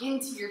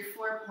into your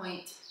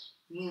 4-point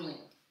kneeling.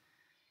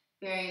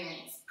 Very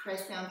nice.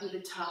 Press down through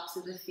the tops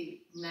of the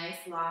feet. Nice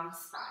long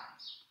spine.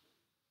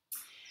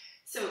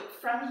 So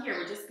from here,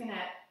 we're just going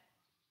to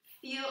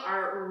feel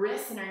our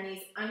wrists and our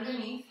knees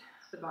underneath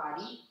the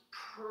body,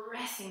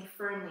 pressing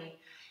firmly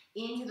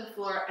into the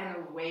floor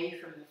and away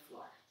from the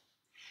floor.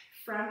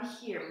 From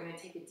here, we're going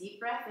to take a deep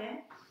breath in,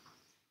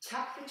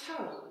 tuck the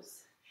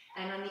toes,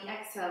 and on the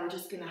exhale, we're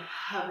just going to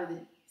hover the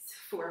knees.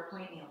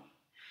 4-point kneeling.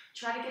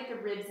 Try to get the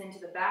ribs into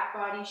the back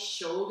body,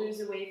 shoulders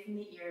away from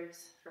the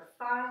ears for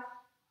 5,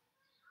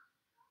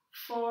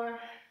 4,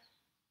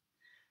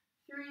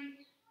 3,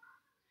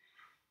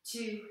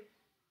 2,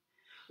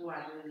 1.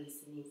 Release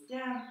the knees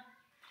down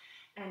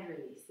and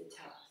release the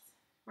toes.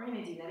 We're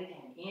going to do that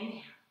again.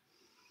 Inhale.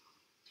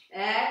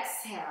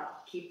 Exhale.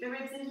 Keep the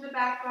ribs into the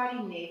back body,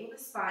 navel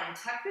the spine,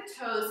 tuck the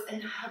toes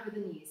and hover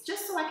the knees.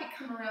 Just so I could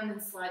come around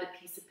and slide a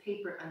piece of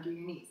paper under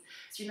your knees.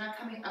 So you're not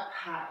coming up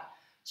high.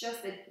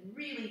 Just a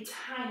really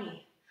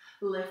tiny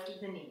lift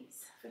of the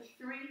knees. For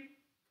 3,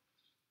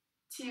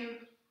 2,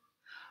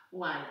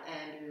 1,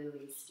 and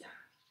release down.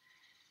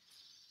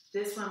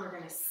 This one we're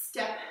going to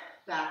step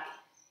back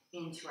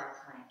into our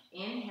plank.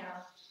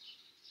 Inhale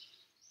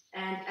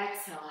and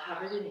exhale,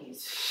 hover the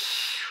knees.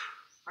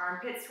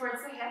 Armpits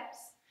towards the hips.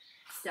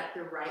 Step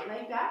the right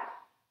leg back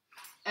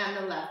and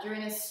the left. You're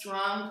in a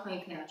strong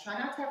plank now. Try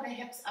not to have the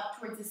hips up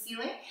towards the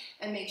ceiling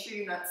and make sure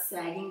you're not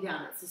sagging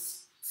down. It's a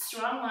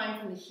strong line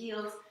from the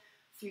heels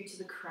through to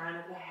the crown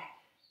of the head.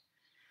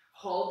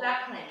 Hold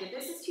that plank. If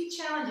this is too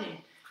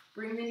challenging,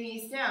 bring the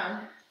knees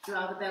down.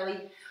 Draw the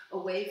belly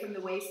away from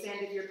the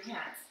waistband of your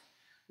pants.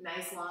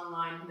 Nice long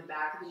line from the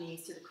back of the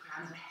knees to the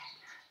crown of the head.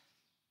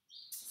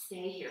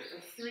 Stay here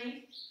for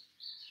 3,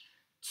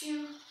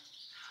 2,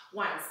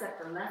 1. Step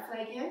the left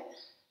leg in.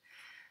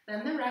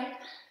 then the right.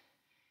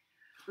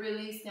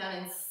 Release down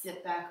and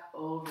sit back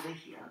over the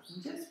heels.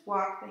 And just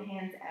walk the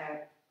hands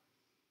out.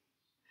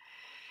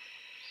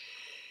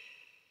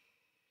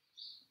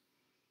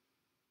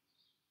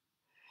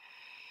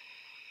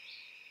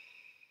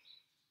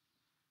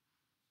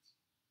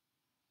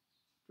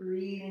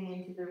 Breathing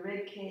into the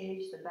rib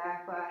cage, the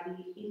back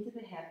body, into the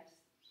hips.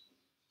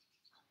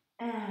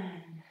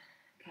 And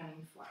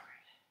coming forward.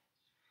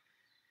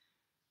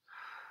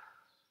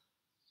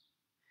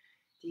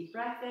 Deep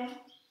breath in.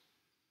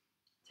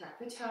 Tuck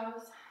the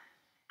toes.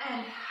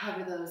 And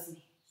hover those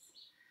knees.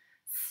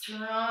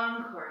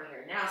 Strong core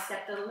here. Now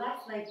step the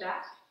left leg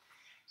back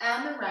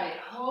and the right.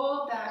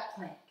 Hold that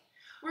plank.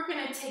 We're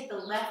going to take the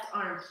left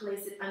arm,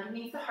 place it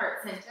underneath the heart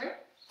center,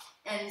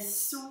 and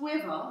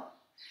swivel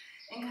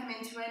and come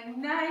into a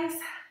nice,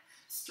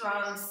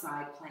 strong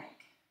side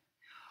plank.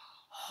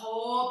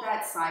 Hold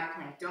that side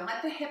plank. Don't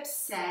let the hips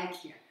sag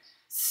here.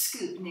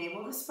 Scoop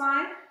navel to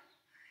spine.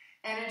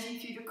 Energy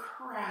through the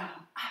crown,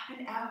 up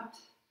and out.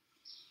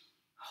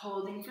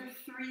 Holding for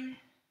 3,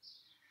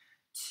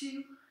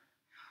 2,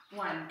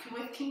 1.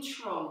 With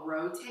control,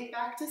 rotate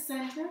back to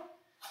center.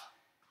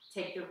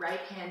 Take the right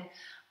hand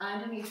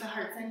underneath the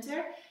heart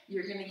center.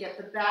 You're going to get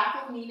the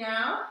back of me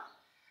now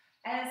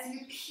as you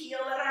peel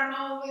that arm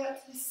all the way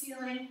up to the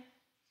ceiling.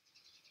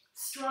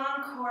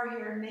 Strong core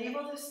here,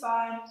 navel to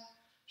spine,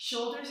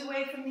 shoulders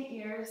away from the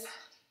ears.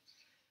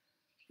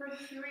 For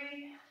 3,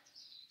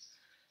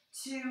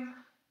 2,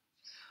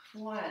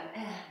 1.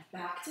 And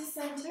back to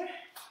center.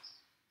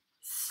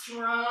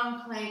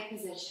 Strong plank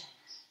position.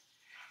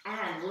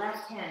 And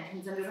left hand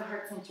comes under the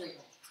heart center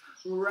again.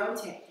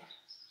 Rotate.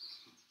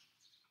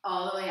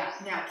 All the way up.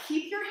 Now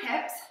keep your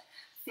hips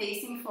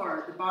facing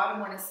forward, the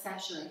bottom one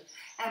especially.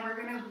 And we're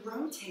going to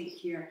rotate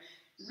here.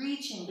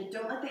 Reaching, but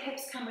don't let the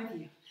hips come with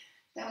you.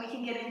 Then we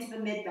can get into the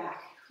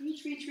mid-back.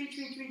 Reach, reach, reach,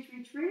 reach, reach,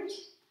 reach, reach.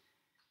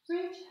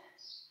 Reach.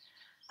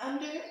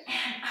 Under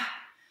and up.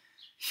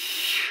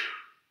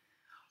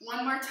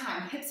 One more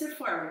time. Hips are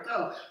forward.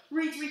 Go.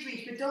 Reach, reach,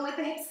 reach. But don't let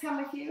the hips come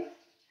with you.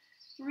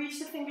 Reach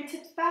the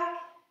fingertips back.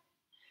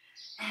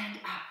 And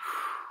up.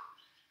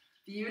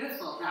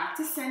 Beautiful. Back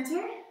to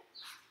center.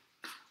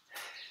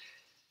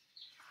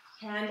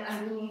 Hand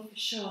underneath the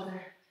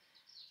shoulder.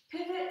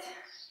 Pivot.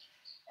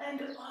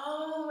 And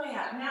all the way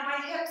up. Now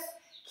my hips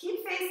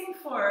keep facing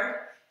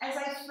forward as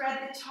I thread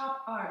the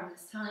top arm,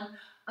 this time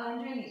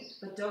underneath.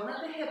 But don't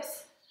let the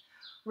hips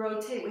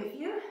rotate with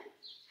you.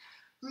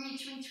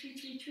 Reach, reach,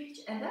 reach, reach, reach,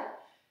 and up.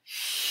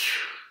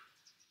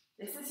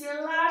 This is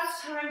your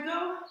last time.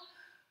 Go.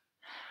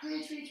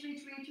 Reach, reach,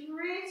 reach, reach,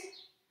 reach.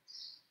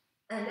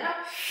 And up.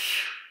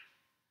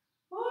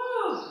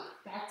 Woo.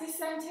 Back to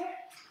center.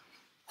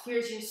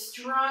 Here's your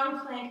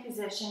strong plank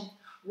position.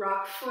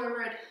 Rock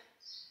forward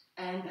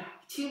and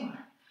back. 2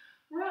 more.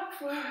 Rock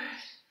forward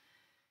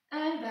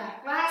and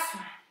back. Last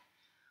one.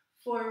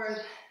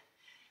 Forward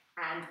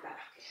and back.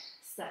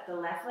 Step the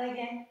left leg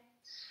in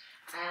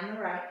and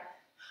the right.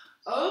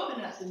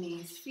 Open up the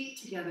knees,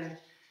 feet together,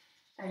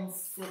 and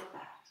sit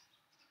back.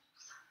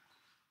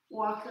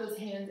 Walk those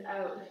hands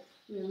out.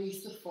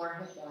 Release the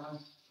forehead down.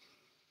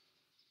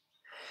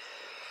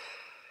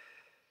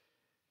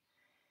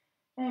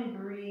 And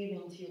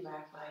breathe into your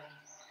back body.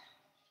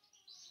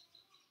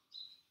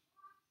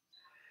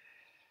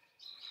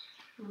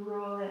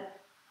 Roll it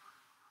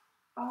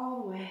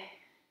all the way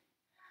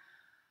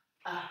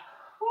up.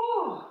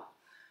 Whew.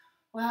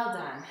 Well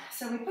done.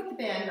 So we put the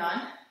band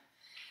on.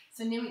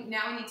 So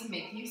now we need to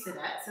make use of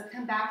that. So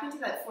come back into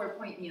that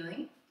 4-point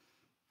kneeling.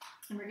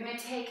 And we're going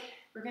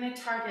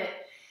to target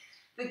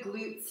the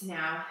glutes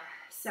now.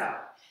 So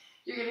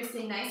you're going to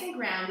stay nice and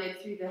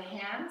grounded through the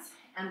hands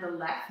and the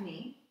left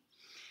knee.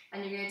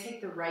 And you're going to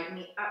take the right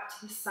knee up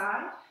to the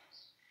side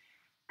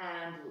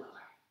and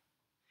lower.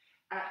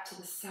 Up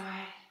to the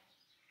side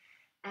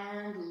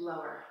and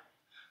lower.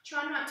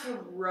 Try not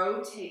to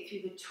rotate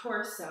through the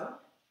torso.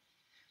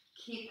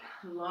 Keep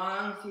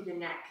long through the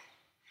neck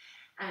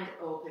and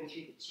open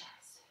through the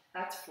chest.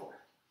 That's 4,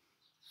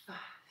 5.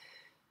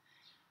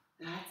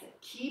 That's it.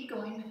 Keep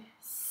going with it.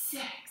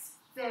 6.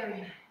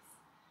 Very nice.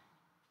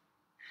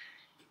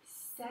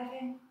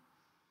 7.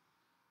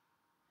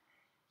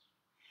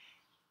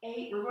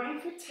 8. We're going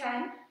for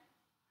 10.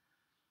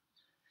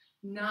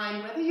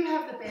 9. Whether you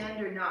have the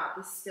band or not,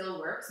 this still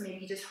works.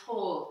 Maybe just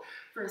hold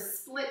for a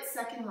split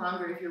second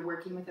longer if you're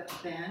working without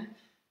the band.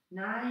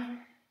 9.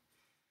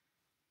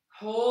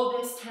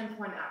 Hold this 10th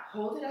one up.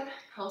 Hold it up.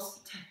 Pulse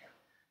for 10.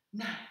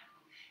 9,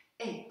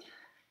 8,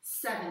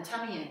 7.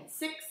 Tummy in.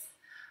 6,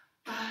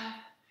 5,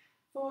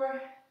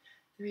 4,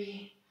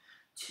 3,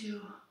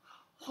 2.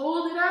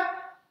 Hold it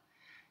up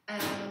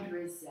and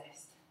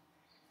resist.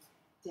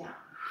 Down.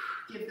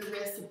 Give the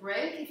wrist a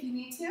break if you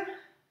need to.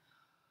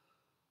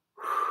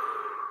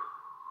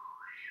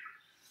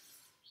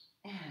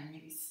 And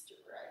maybe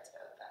stretch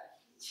out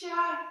that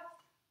chest.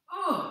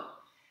 Oh,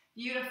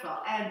 beautiful.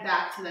 And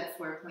back to that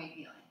 4-point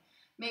kneeling.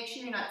 Make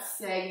sure you're not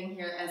sagging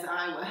here as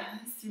I was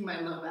through my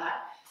low back.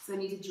 So I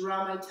need to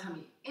draw my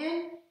tummy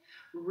in,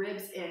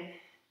 ribs in,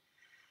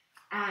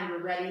 and And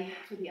we're ready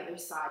for the other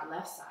side,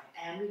 left side.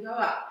 And we go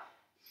up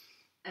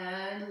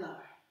and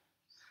lower,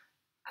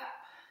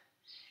 up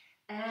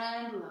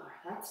and lower.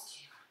 That's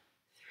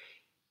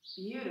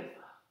 2, 3,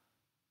 beautiful.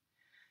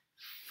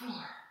 4,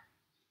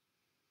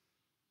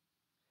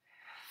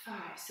 5.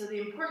 So the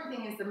important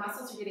thing is the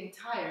muscles are getting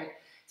tired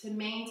to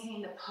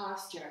maintain the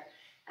posture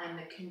and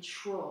the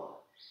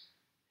control.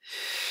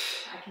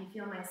 I can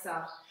feel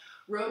myself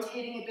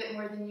rotating a bit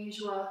more than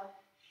usual,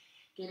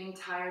 getting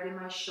tired in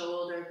my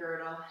shoulder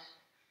girdle.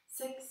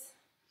 6.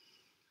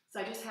 So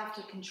I just have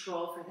to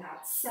control for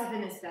that.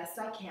 7 as best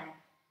I can.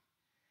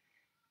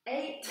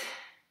 8,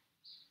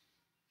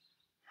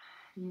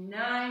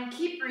 9,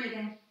 keep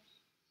breathing.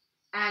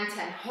 And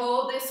 10,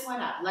 hold this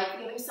one up. Like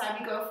the other side,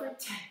 we go for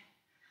 10,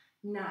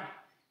 9,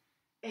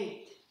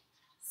 8,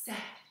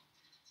 7,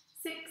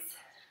 6,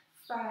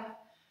 5,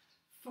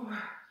 4,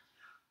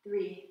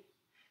 3,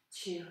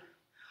 2,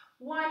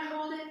 1.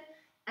 Hold it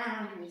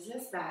and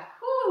resist back.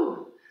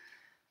 Woo!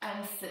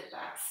 And sit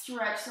back.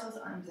 Stretch those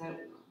arms out.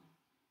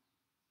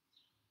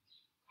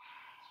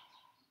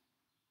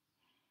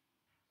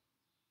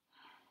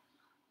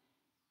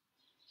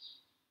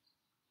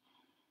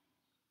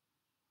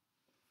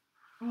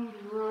 And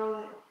roll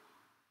it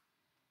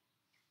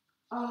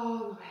all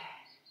the way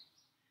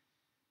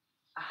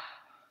up.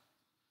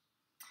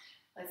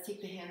 Let's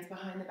take the hands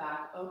behind the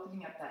back,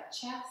 opening up that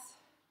chest.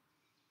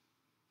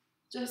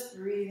 Just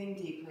breathing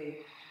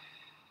deeply.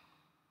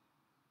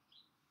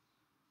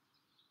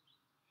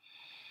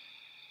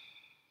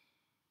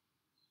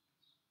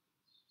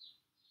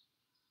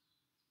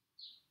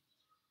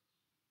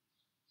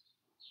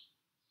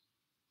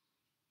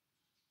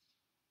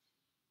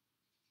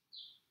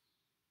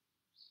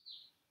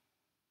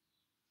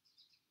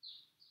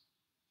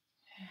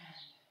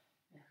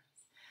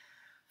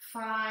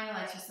 Final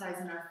exercise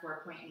in our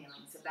 4-point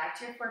kneeling. So back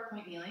to your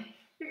 4-point kneeling.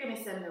 You're going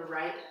to send the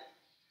right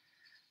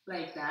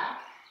leg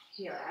back,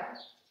 heel out.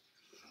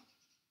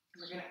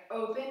 We're going to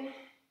open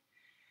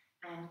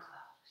and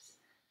close.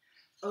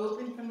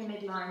 Open from the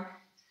midline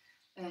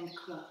and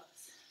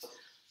close.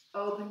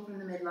 Open from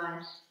the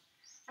midline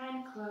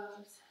and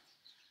close.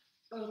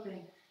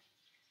 Open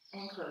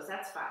and close.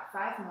 That's 5.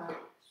 5 more.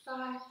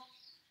 5,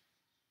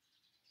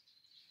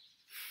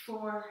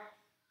 4,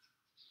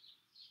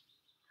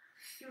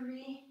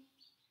 3,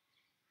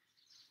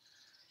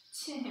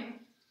 2,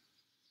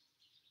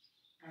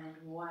 and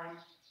 1.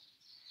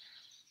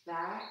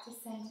 Back to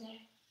center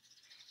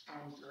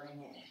and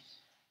bring it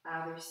in.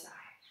 Other side.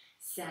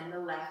 Send the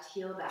left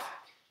heel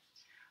back.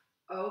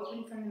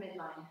 Open from the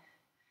midline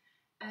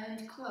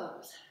and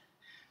close.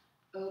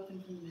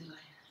 Open from the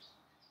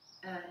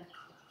midline and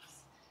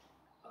close.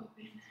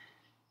 Open.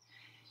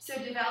 So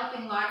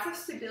developing lots of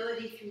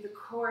stability through the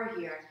core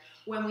here.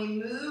 When we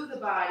move the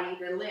body,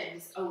 the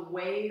limbs,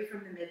 away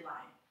from the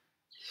midline.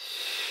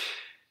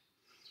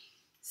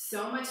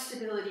 So much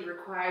stability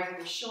required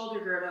for the shoulder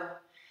girdle.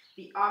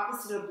 The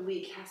opposite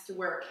oblique has to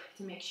work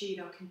to make sure you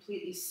don't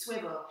completely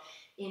swivel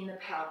in the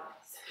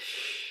pelvis.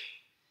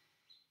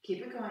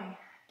 Keep it going.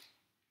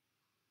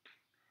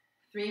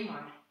 3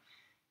 more.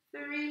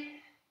 3,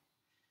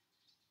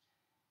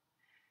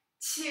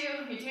 2,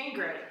 you're doing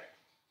great.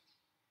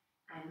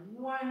 And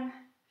 1,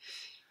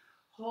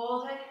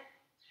 hold it,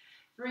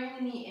 bring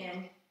the knee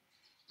in,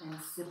 and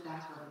sit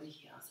back over the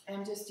heels.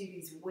 And just do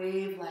these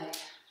wave-like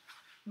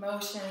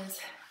motions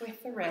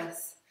with the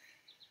wrists.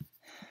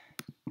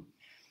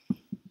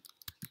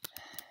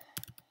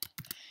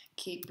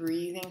 Keep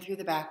breathing through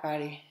the back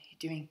body.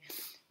 You're doing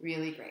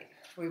really great.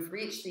 We've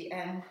reached the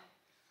end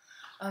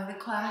of the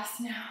class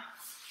now.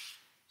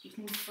 You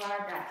can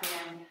slide that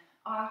hand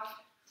off.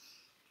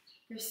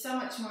 There's so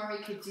much more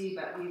we could do,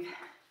 but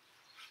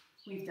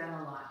we've done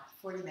a lot.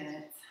 40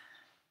 minutes.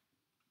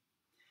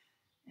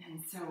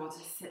 And so we'll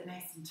just sit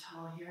nice and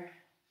tall here.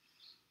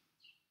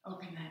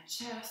 Open that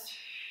chest.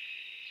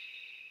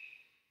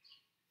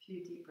 A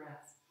few deep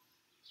breaths.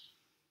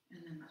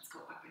 And then let's go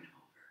up and over.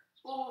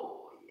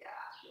 Oh,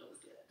 yeah, feels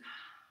good.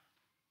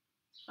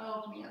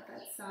 Opening up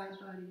that side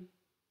body.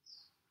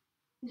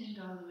 And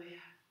all the way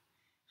up.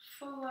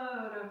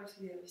 Float over to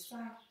the other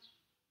side.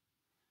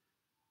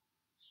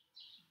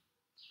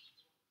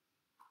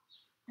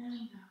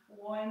 And up.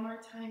 1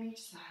 more time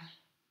each side.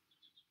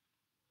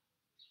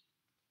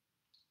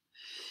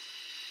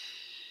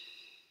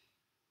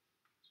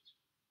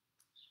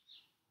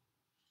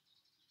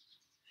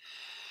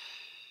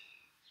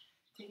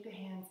 Take the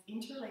hands,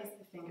 interlace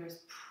the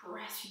fingers,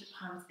 press through the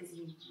palms as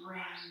you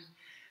round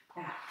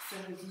back. So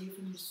the view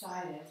from the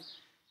side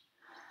is,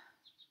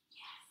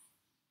 yes.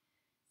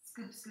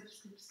 Scoop, scoop,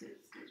 scoop, scoop,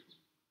 scoop.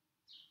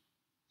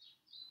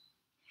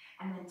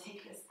 And then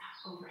take this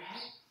up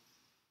overhead.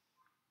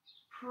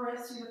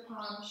 Press through the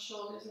palms,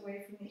 shoulders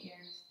away from the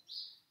ears.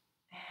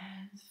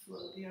 And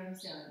float the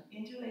arms down.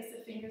 Interlace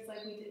the fingers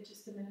like we did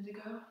just a minute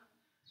ago.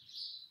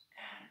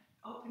 And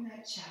open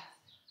that chest.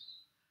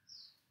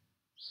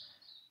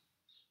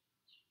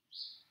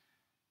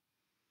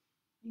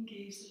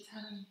 Engage the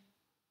tummy.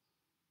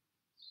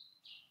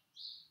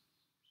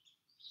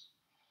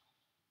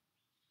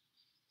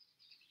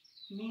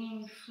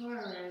 Lean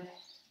forward.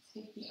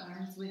 Take the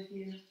arms with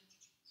you.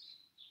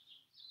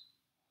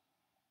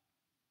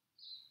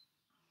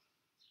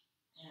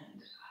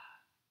 And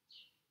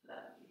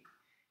lovely.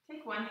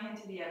 Take one hand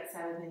to the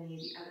outside of the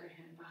knee, the other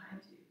hand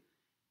behind you.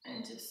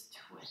 And just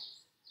twist.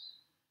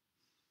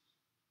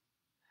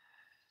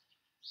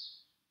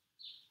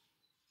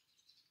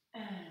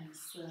 And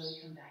slowly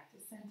come back to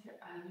center,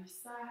 other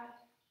side.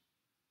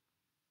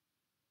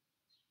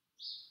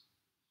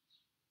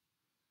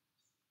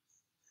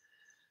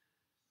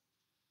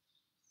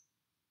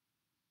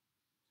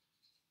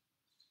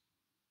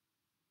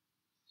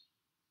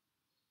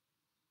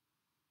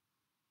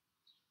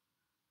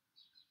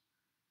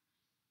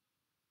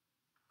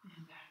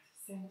 And back to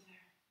center.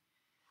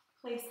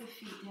 Place the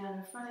feet down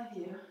in front of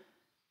you.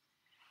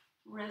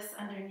 Wrists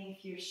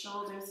underneath your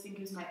shoulders.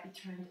 Fingers might be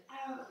turned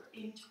out or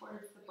in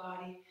towards the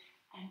body.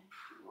 And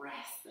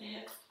press the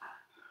hips up.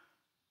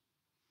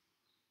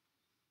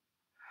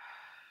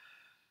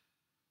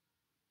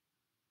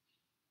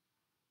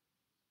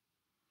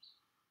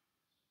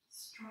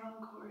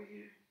 Strong core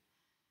here.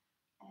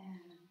 And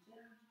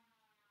down.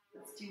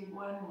 Let's do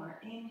one more.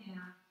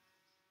 Inhale.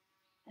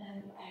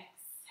 And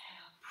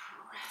exhale.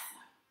 Press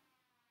up.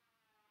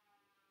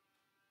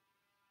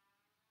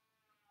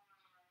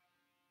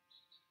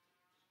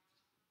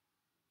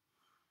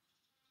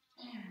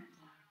 And down.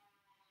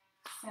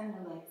 Send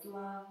the legs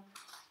long.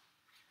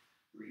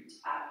 Reach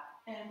up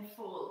and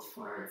fold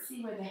forward.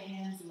 See where the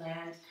hands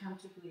land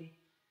comfortably.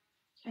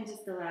 And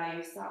just allow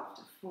yourself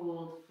to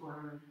fold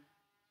forward.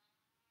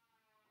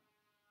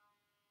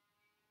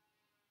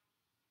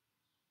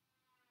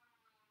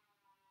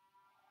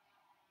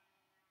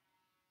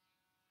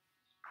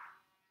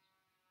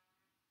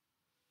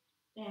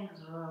 And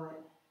roll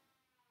it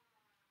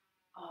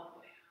all the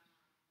way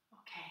up.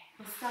 Okay,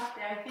 we'll stop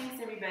there.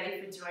 Thanks everybody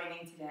for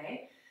joining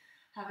today.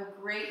 Have a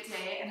great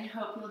day, and I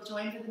hope you'll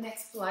join for the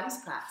next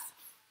Pilates class.